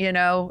mom,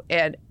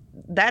 and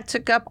that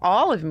took up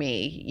all of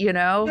me,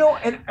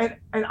 And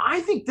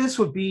I think this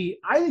would be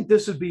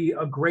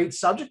a great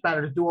subject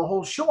matter to do a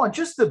whole show on,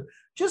 just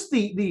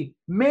the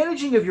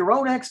managing of your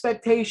own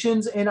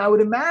expectations. And I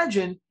would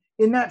imagine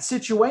in that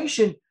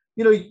situation,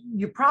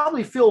 you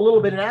probably feel a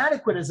little bit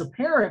inadequate as a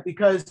parent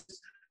because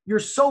you're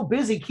so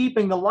busy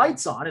keeping the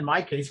lights on. In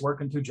my case,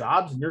 working 2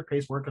 jobs. In your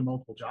case, working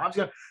multiple jobs.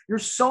 You're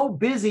so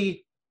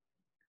busy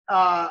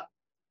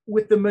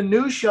with the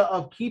minutia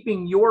of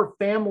keeping your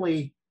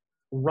family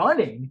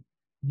running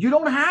you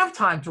don't have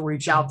time to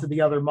reach out to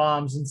the other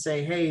moms and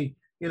say, hey,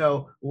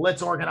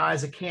 let's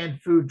organize a canned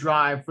food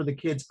drive for the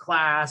kids'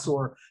 class,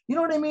 or you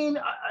know what I mean?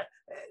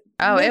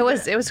 Oh, it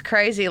was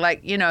crazy.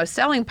 Like,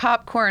 selling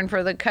popcorn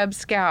for the Cub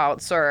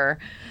Scouts, or,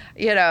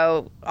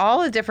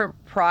 all the different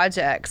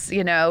projects,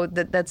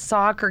 the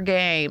soccer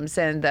games,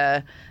 and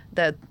the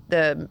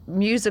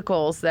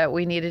musicals that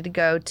we needed to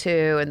go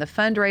to, and the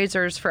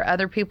fundraisers for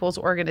other people's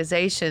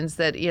organizations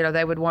that,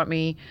 they would want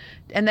me,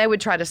 and they would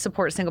try to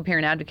support Single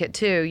Parent Advocate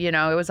too.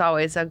 It was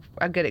always a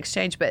good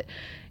exchange. But,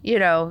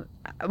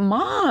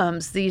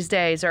 moms these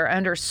days are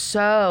under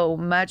so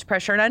much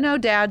pressure. And I know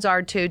dads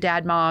are too,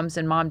 dad moms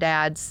and mom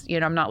dads,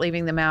 I'm not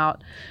leaving them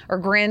out, or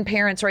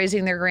grandparents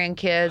raising their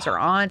grandkids, or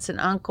aunts and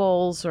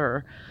uncles,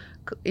 or,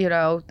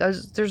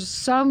 there's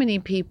so many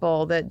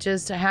people that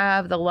just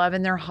have the love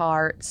in their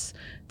hearts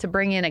to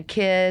bring in a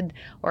kid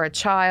or a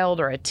child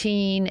or a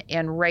teen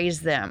and raise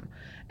them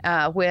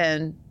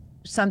when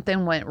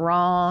something went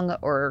wrong,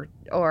 or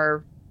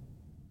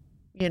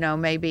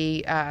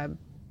maybe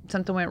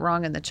something went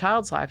wrong in the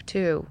child's life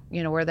too,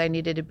 where they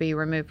needed to be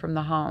removed from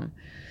the home.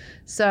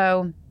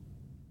 So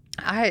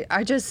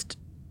I just,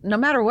 no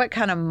matter what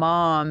kind of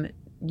mom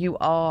you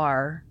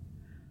are,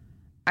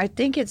 I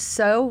think it's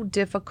so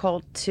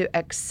difficult to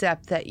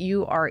accept that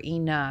you are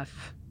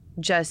enough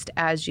just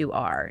as you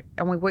are.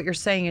 And what you're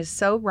saying is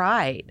so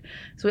right.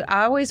 So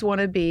I always want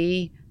to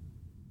be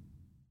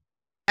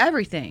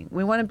everything.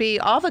 We want to be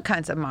all the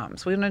kinds of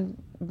moms. We want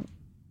to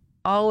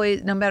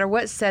always, no matter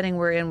what setting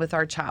we're in with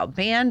our child,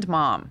 band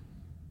mom,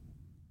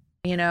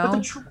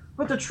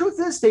 But the truth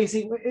is,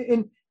 Stacey,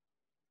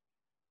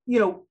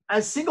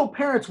 as single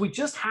parents, we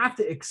just have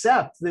to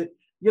accept that,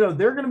 there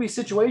are going to be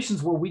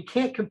situations where we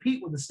can't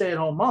compete with a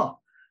stay-at-home mom.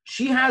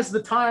 She has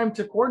the time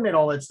to coordinate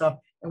all that stuff,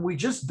 and we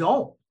just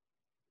don't.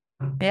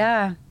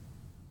 Yeah.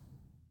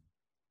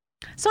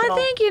 So I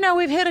think,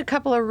 we've hit a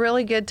couple of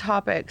really good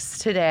topics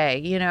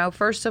today.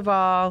 First of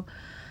all,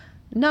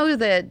 know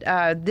that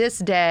this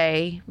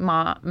day,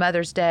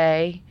 Mother's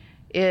Day,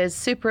 is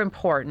super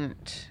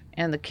important,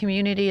 and the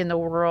community and the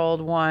world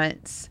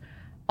wants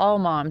all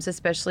moms,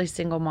 especially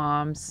single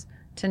moms,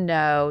 to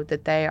know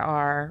that they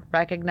are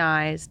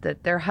recognized,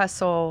 that their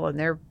hustle and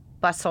their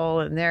bustle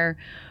and their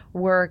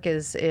work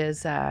is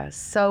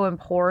so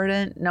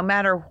important, no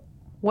matter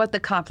what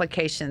the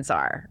complications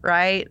are,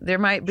 right? There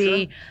might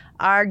be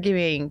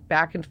arguing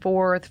back and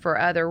forth for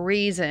other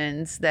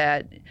reasons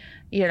that,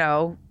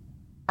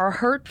 are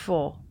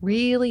hurtful,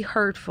 really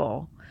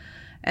hurtful.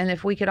 And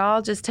if we could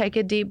all just take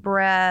a deep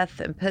breath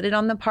and put it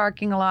on the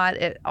parking lot,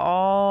 it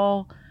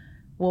all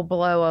will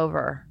blow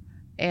over.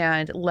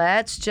 And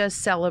let's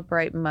just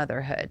celebrate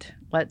motherhood.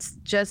 Let's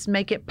just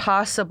make it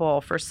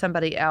possible for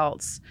somebody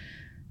else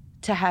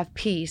to have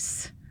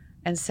peace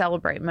and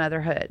celebrate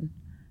motherhood.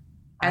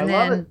 And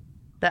then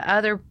the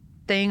other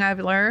thing I've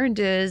learned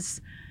is,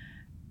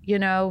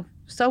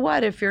 so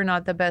what if you're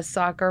not the best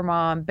soccer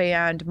mom,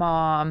 band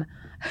mom,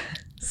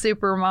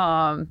 super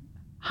mom,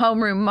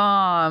 homeroom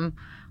mom,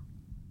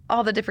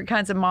 all the different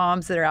kinds of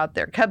moms that are out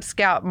there, Cub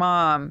Scout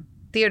mom,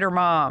 theater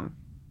mom.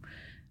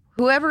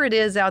 Whoever it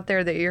is out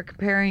there that you're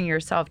comparing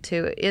yourself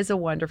to is a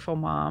wonderful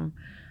mom,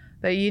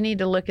 but you need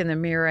to look in the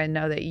mirror and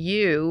know that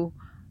you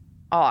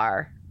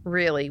are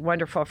really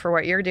wonderful for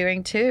what you're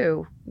doing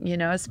too,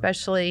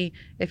 especially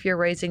if you're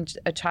raising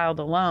a child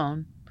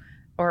alone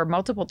or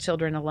multiple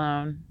children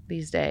alone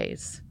these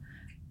days.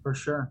 For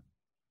sure.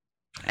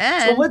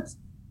 And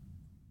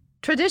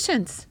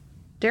traditions.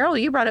 Daryl,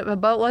 you brought up a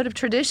boatload of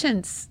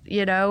traditions,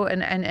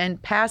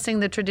 and passing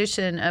the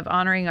tradition of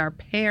honoring our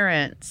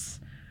parents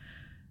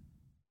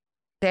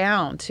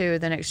down to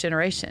the next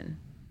generation.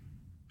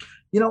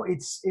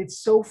 It's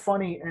so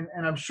funny,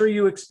 and I'm sure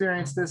you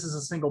experienced this as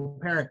a single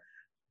parent.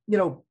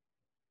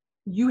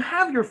 You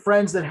have your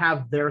friends that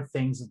have their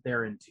things that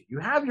they're into. You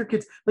have your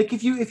kids, like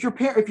if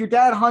your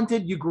dad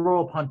hunted, you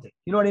grow up hunting.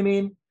 You know what I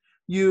mean?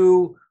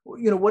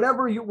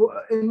 Whatever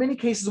in many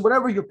cases,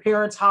 whatever your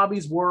parents'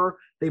 hobbies were,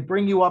 they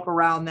bring you up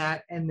around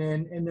that, and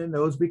then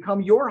those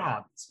become your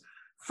hobbies.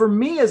 For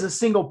me as a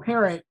single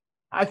parent,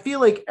 I feel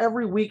like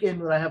every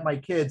weekend that I have my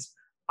kids,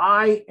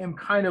 I am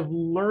kind of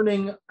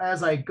learning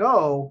as I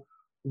go,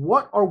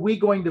 what are we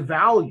going to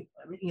value?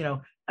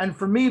 And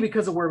for me,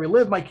 because of where we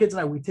live, my kids and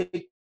I, we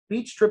take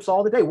beach trips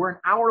all the day. We're an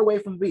hour away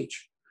from the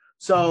beach.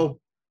 So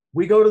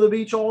we go to the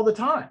beach all the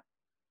time.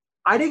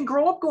 I didn't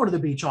grow up going to the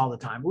beach all the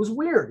time. It was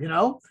weird,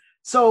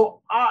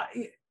 So,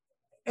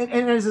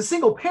 and as a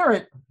single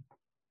parent,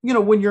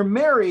 when you're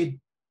married,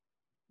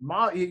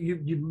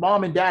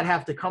 mom and dad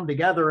have to come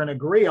together and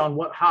agree on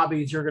what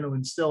hobbies you're going to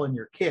instill in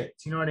your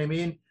kids. You know what I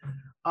mean?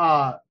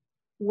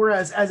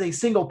 Whereas as a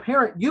single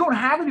parent, you don't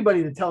have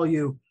anybody to tell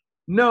you,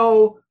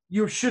 no,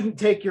 you shouldn't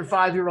take your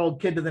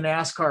 5-year-old kid to the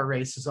NASCAR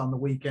races on the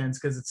weekends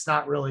because it's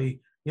not really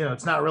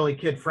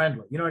kid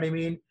friendly. You know what I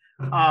mean?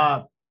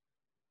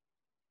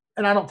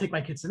 And I don't take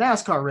my kids to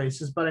NASCAR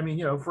races, but I mean,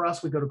 for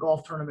us, we go to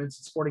golf tournaments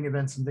and sporting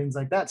events and things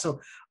like that.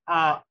 So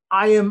I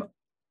am,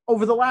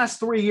 over the last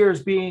 3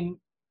 years being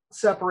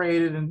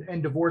separated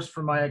and divorced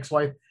from my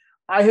ex-wife,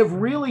 I have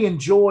really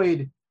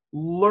enjoyed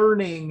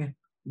learning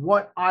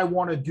what I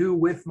want to do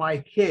with my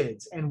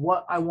kids and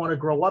what I want to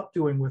grow up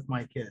doing with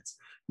my kids.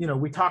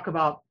 We talk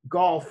about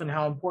golf and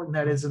how important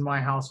that is in my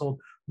household.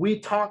 We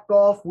talk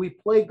golf, we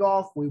play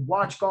golf, we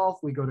watch golf,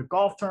 we go to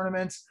golf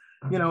tournaments,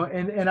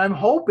 and I'm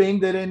hoping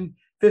that in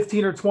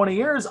 15 or 20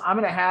 years, I'm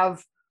going to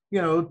have,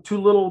 two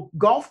little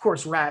golf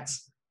course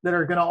rats that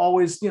are going to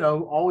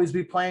always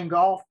be playing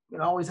golf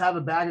and always have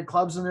a bag of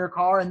clubs in their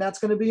car. And that's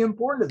going to be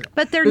important to them.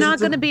 But they're not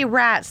going to be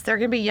rats. They're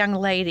going to be young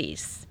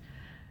ladies.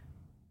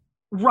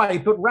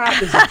 Right. But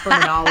rat is a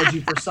terminology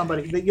for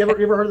somebody. You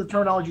ever heard of the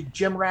terminology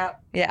gym rat?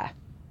 Yeah.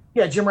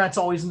 Yeah. Gym rat's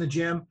always in the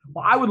gym.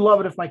 Well, I would love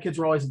it if my kids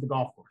were always at the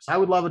golf course. I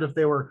would love it if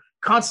they were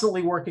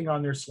constantly working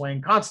on their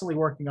swing, constantly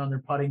working on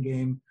their putting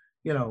game.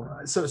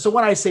 So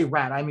when I say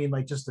rat, I mean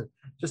like just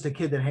a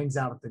kid that hangs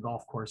out at the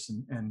golf course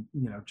and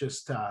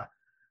just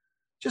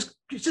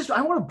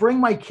I want to bring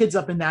my kids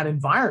up in that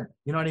environment.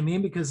 You know what I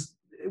mean? Because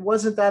it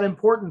wasn't that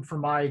important for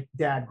my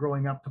dad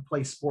growing up to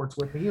play sports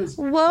with me. He was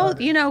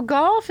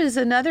golf is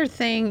another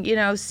thing.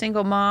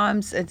 Single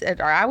moms,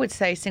 or I would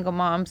say single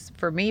moms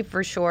for me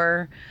for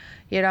sure.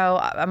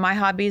 My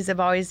hobbies have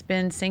always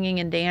been singing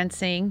and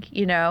dancing.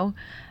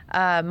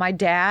 My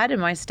dad and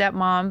my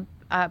stepmom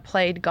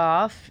played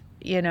golf.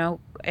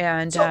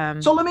 And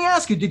so let me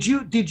ask you: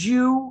 Did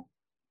you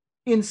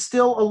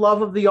instill a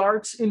love of the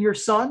arts in your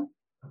son?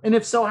 And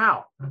if so,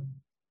 how?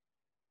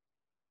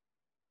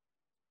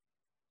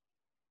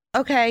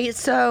 Okay,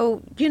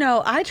 so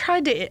I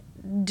tried to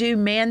do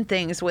man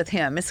things with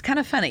him. It's kind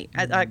of funny.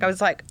 I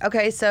was like,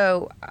 okay,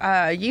 so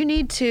you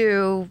need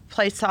to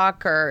play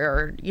soccer,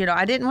 or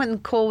I didn't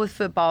want cool with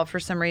football for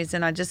some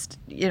reason. I just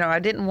I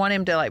didn't want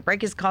him to like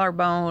break his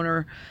collarbone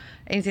or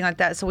anything like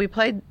that. So we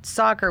played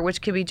soccer,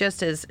 which could be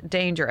just as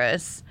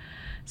dangerous.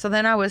 So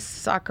then I was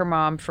soccer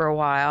mom for a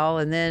while,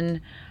 and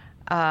then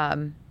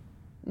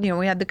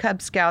we had the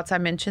Cub Scouts. I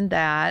mentioned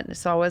that.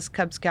 So I was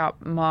Cub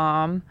Scout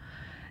mom.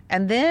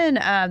 And then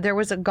there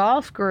was a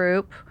golf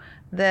group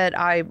that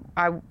I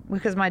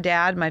because my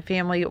dad, my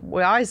family,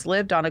 we always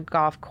lived on a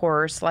golf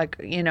course, like,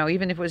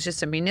 even if it was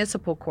just a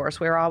municipal course,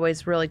 we were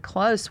always really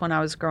close when I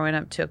was growing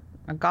up to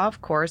a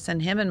golf course,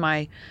 and him and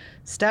my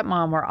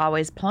stepmom were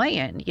always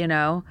playing,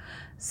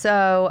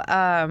 So,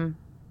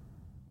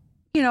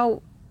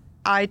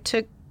 I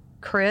took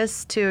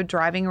Chris to a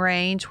driving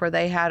range where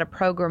they had a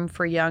program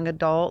for young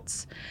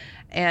adults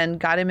and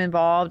got him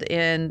involved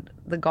in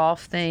the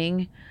golf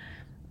thing.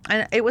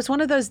 And it was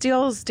one of those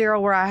deals,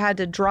 Daryl, where I had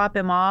to drop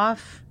him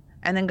off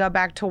and then go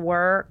back to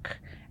work.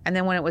 And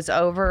then when it was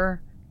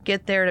over,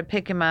 get there to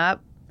pick him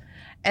up.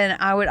 And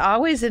I would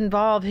always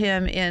involve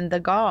him in the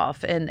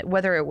golf, and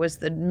whether it was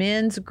the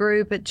men's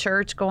group at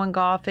church going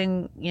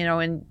golfing,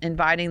 and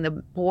inviting the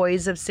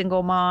boys of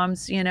single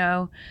moms,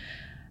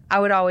 I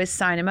would always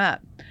sign him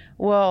up.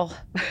 Well,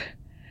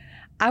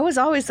 I was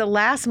always the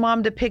last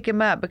mom to pick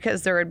him up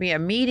because there would be a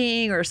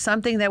meeting or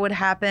something that would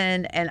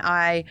happen, and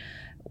I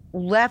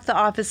left the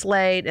office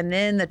late, and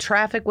then the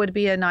traffic would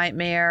be a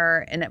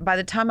nightmare. And by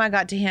the time I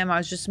got to him, I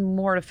was just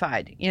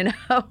mortified,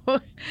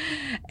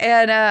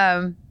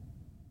 And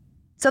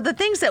so the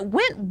things that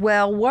went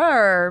well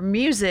were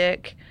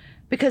music,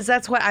 because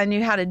that's what I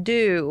knew how to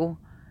do.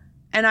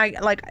 And I,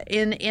 like,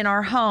 in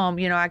our home,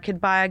 I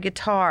could buy a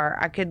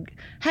guitar.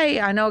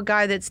 Hey, I know a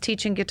guy that's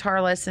teaching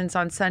guitar lessons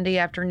on Sunday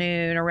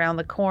afternoon around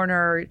the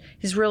corner.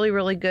 He's really,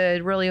 really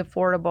good, really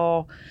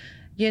affordable,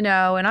 and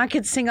I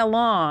could sing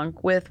along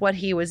with what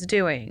he was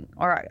doing.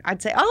 Or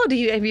I'd say, oh,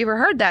 have you ever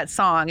heard that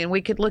song? And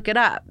we could look it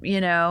up,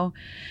 And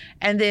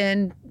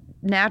then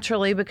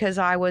naturally, because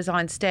I was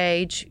on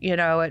stage,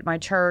 at my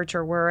church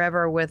or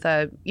wherever with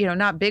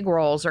not big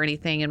roles or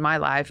anything in my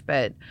life,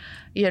 but,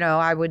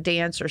 I would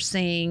dance or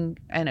sing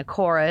in a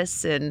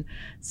chorus. And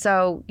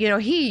so,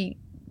 he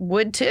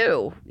would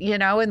too,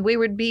 and we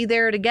would be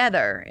there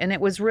together, and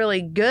it was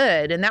really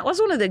good. And that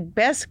was one of the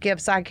best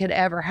gifts I could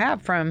ever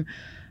have from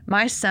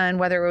my son,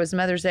 whether it was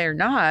Mother's Day or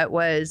not,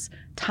 was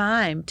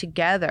time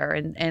together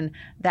and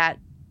that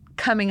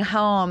coming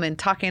home and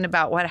talking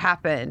about what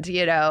happened,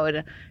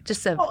 and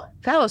just a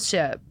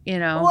fellowship,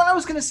 Well, I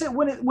was going to say,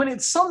 when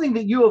it's something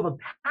that you have a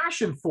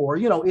passion for,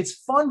 it's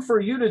fun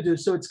for you to do.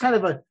 So it's kind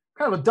of a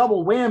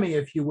double whammy,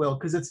 if you will,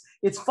 because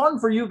it's fun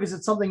for you because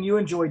it's something you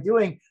enjoy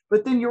doing,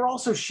 but then you're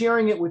also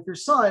sharing it with your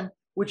son,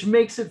 which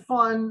makes it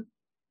fun,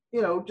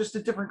 just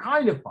a different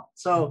kind of fun.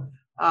 So,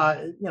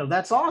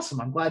 that's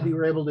awesome. I'm glad that you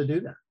were able to do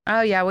that.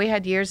 Oh yeah. We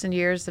had years and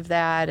years of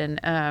that. And,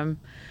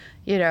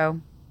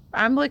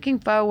 I'm looking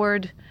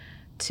forward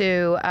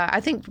to,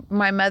 I think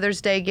my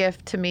Mother's Day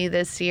gift to me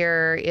this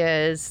year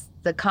is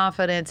the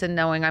confidence in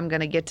knowing I'm going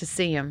to get to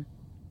see him,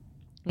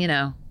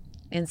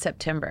 in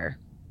September.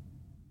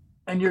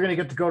 And you're going to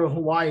get to go to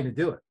Hawaii to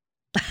do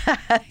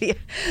it.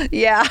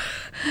 Yeah.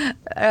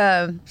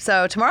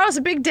 So tomorrow's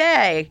a big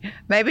day.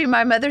 Maybe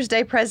my Mother's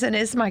Day present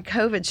is my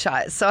COVID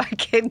shot so I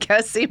can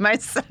go see my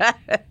son.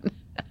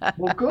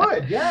 Well,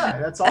 good. Yeah,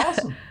 that's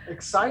awesome.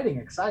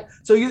 Exciting.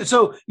 So you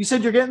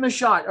said you're getting the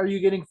shot. Are you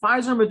getting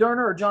Pfizer, Moderna,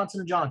 or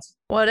Johnson & Johnson?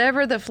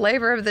 Whatever the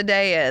flavor of the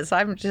day is.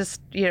 I'm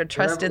just, trusting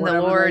Whatever the they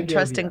Lord, give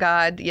trusting you.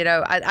 God.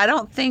 I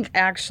don't think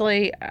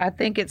actually, I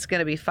think it's going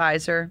to be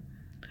Pfizer.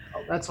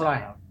 Oh, that's what I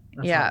have.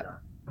 That's Yeah. what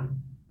I got.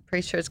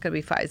 Pretty sure it's going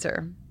to be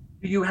Pfizer.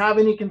 Do you have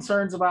any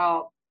concerns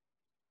about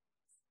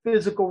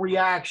physical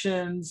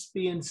reactions,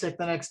 being sick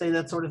the next day,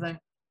 that sort of thing?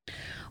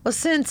 Well,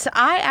 since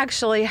I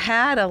actually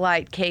had a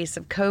light case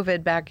of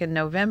COVID back in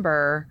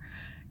November,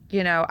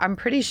 I'm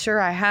pretty sure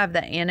I have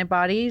the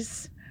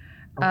antibodies.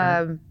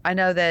 Okay. I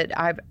know that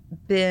I've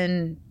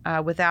been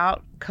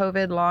without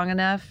COVID long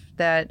enough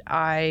that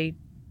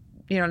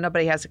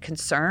nobody has a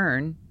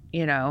concern,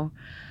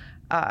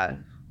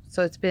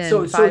 so it's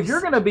been So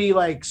you're going to be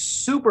like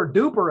super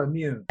duper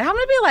immune. I'm going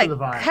to be to the like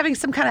virus. having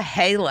some kind of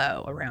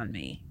halo around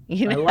me.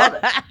 I love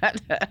it.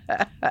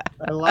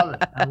 I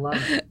love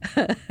it.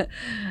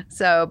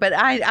 So, but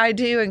I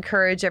do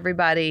encourage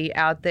everybody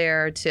out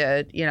there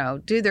to,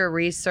 do their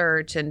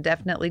research and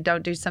definitely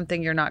don't do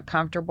something you're not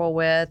comfortable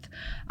with.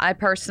 I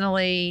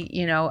personally,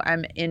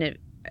 I'm in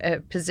a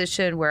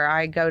position where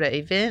I go to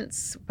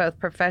events, both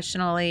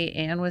professionally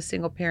and with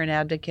Single Parent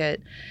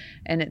Advocate,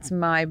 and it's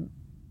my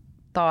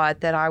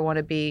thought that I want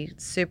to be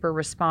super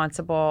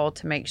responsible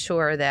to make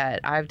sure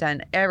that I've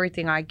done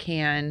everything I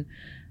can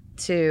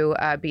to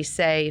be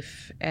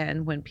safe,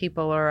 and when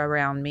people are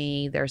around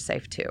me, they're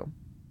safe too.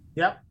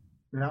 Yep.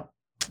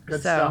 Good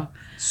stuff.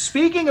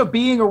 Speaking of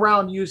being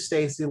around you,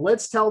 Stacy,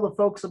 let's tell the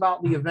folks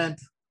about the event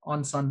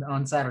on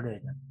Saturday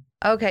again.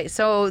 Okay,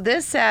 so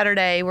this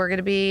Saturday we're going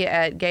to be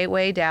at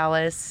Gateway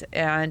Dallas,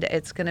 and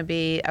it's going to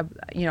be a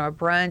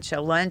brunch,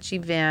 a lunch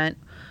event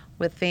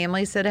with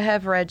families that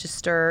have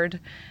registered,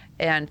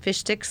 and Fish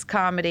Sticks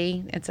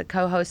Comedy. It's a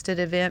co-hosted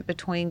event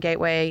between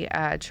Gateway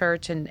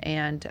Church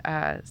and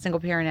Single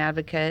Parent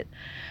Advocate.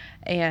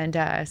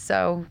 And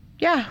so,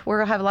 yeah,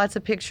 we'll have lots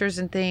of pictures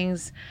and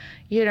things.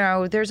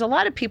 There's a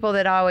lot of people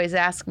that always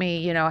ask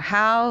me,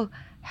 how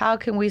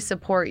can we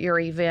support your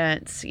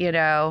events,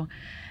 And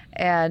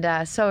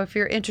so if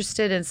you're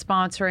interested in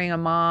sponsoring a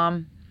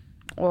mom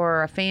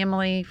or a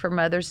family for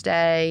Mother's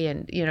Day,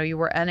 and you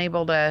were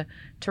unable to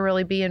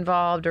really be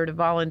involved or to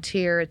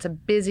volunteer, it's a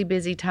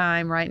busy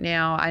time right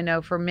now, I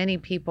know, for many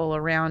people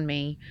around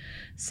me.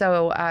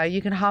 So you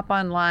can hop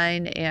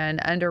online and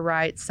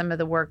underwrite some of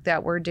the work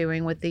that we're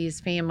doing with these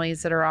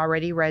families that are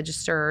already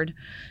registered,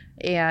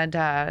 and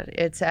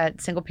it's at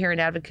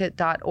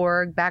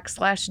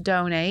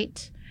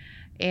singleparentadvocate.org/donate,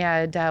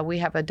 and we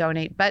have a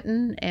donate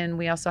button, and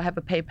we also have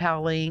a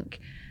PayPal link,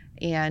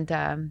 and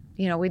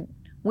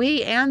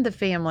we and the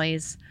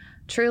families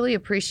truly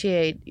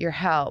appreciate your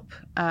help.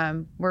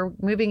 We're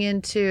moving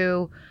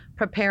into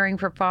preparing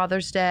for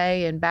Father's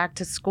Day and back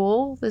to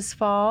school this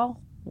fall,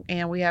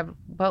 and we have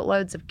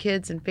boatloads of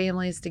kids and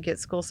families to get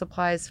school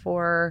supplies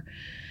for.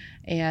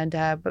 And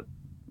but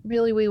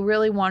really, we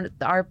really want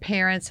our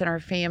parents and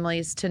our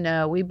families to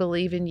know we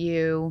believe in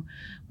you.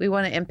 We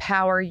want to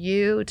empower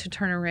you to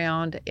turn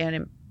around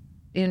and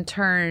in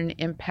turn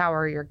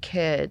empower your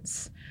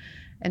kids.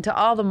 And to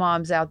all the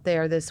moms out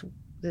there this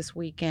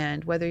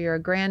weekend, whether you're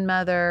a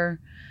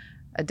grandmother,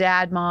 a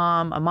dad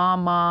mom, a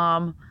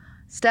mom,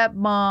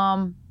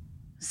 stepmom,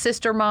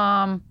 sister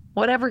mom,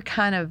 whatever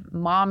kind of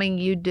momming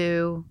you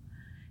do,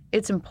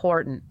 it's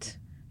important.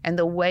 And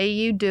the way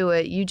you do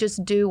it, you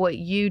just do what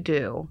you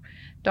do.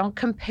 Don't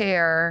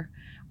compare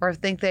or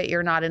think that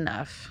you're not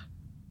enough.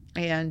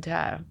 And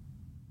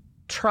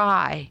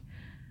try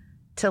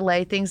to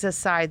lay things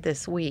aside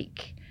this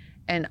week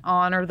and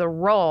honor the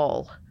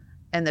role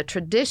and the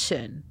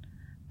tradition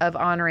of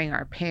honoring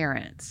our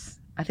parents.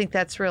 I think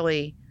that's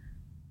really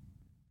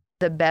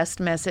the best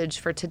message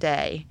for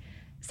today,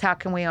 is how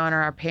can we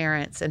honor our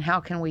parents and how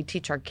can we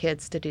teach our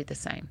kids to do the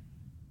same?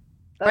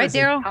 That is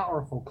a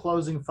powerful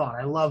closing thought.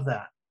 I love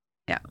that.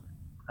 Yeah.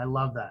 I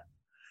love that.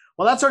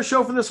 Well, that's our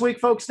show for this week,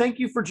 folks. Thank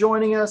you for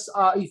joining us.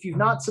 If you've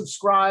not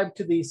subscribed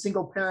to the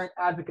Single Parent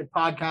Advocate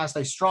podcast,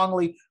 I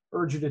strongly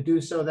urge you to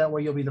do so. That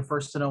way you'll be the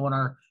first to know when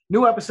our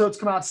new episodes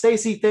come out.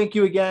 Stacy, thank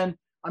you again.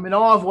 I'm in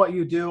awe of what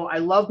you do. I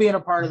love being a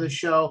part of the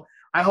show.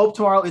 I hope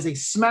tomorrow is a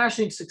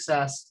smashing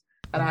success,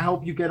 and I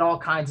hope you get all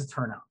kinds of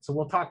turnout. So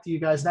we'll talk to you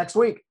guys next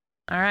week.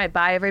 All right.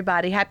 Bye,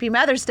 everybody. Happy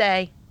Mother's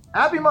Day.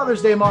 Happy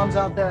Mother's Day, moms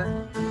out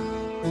there.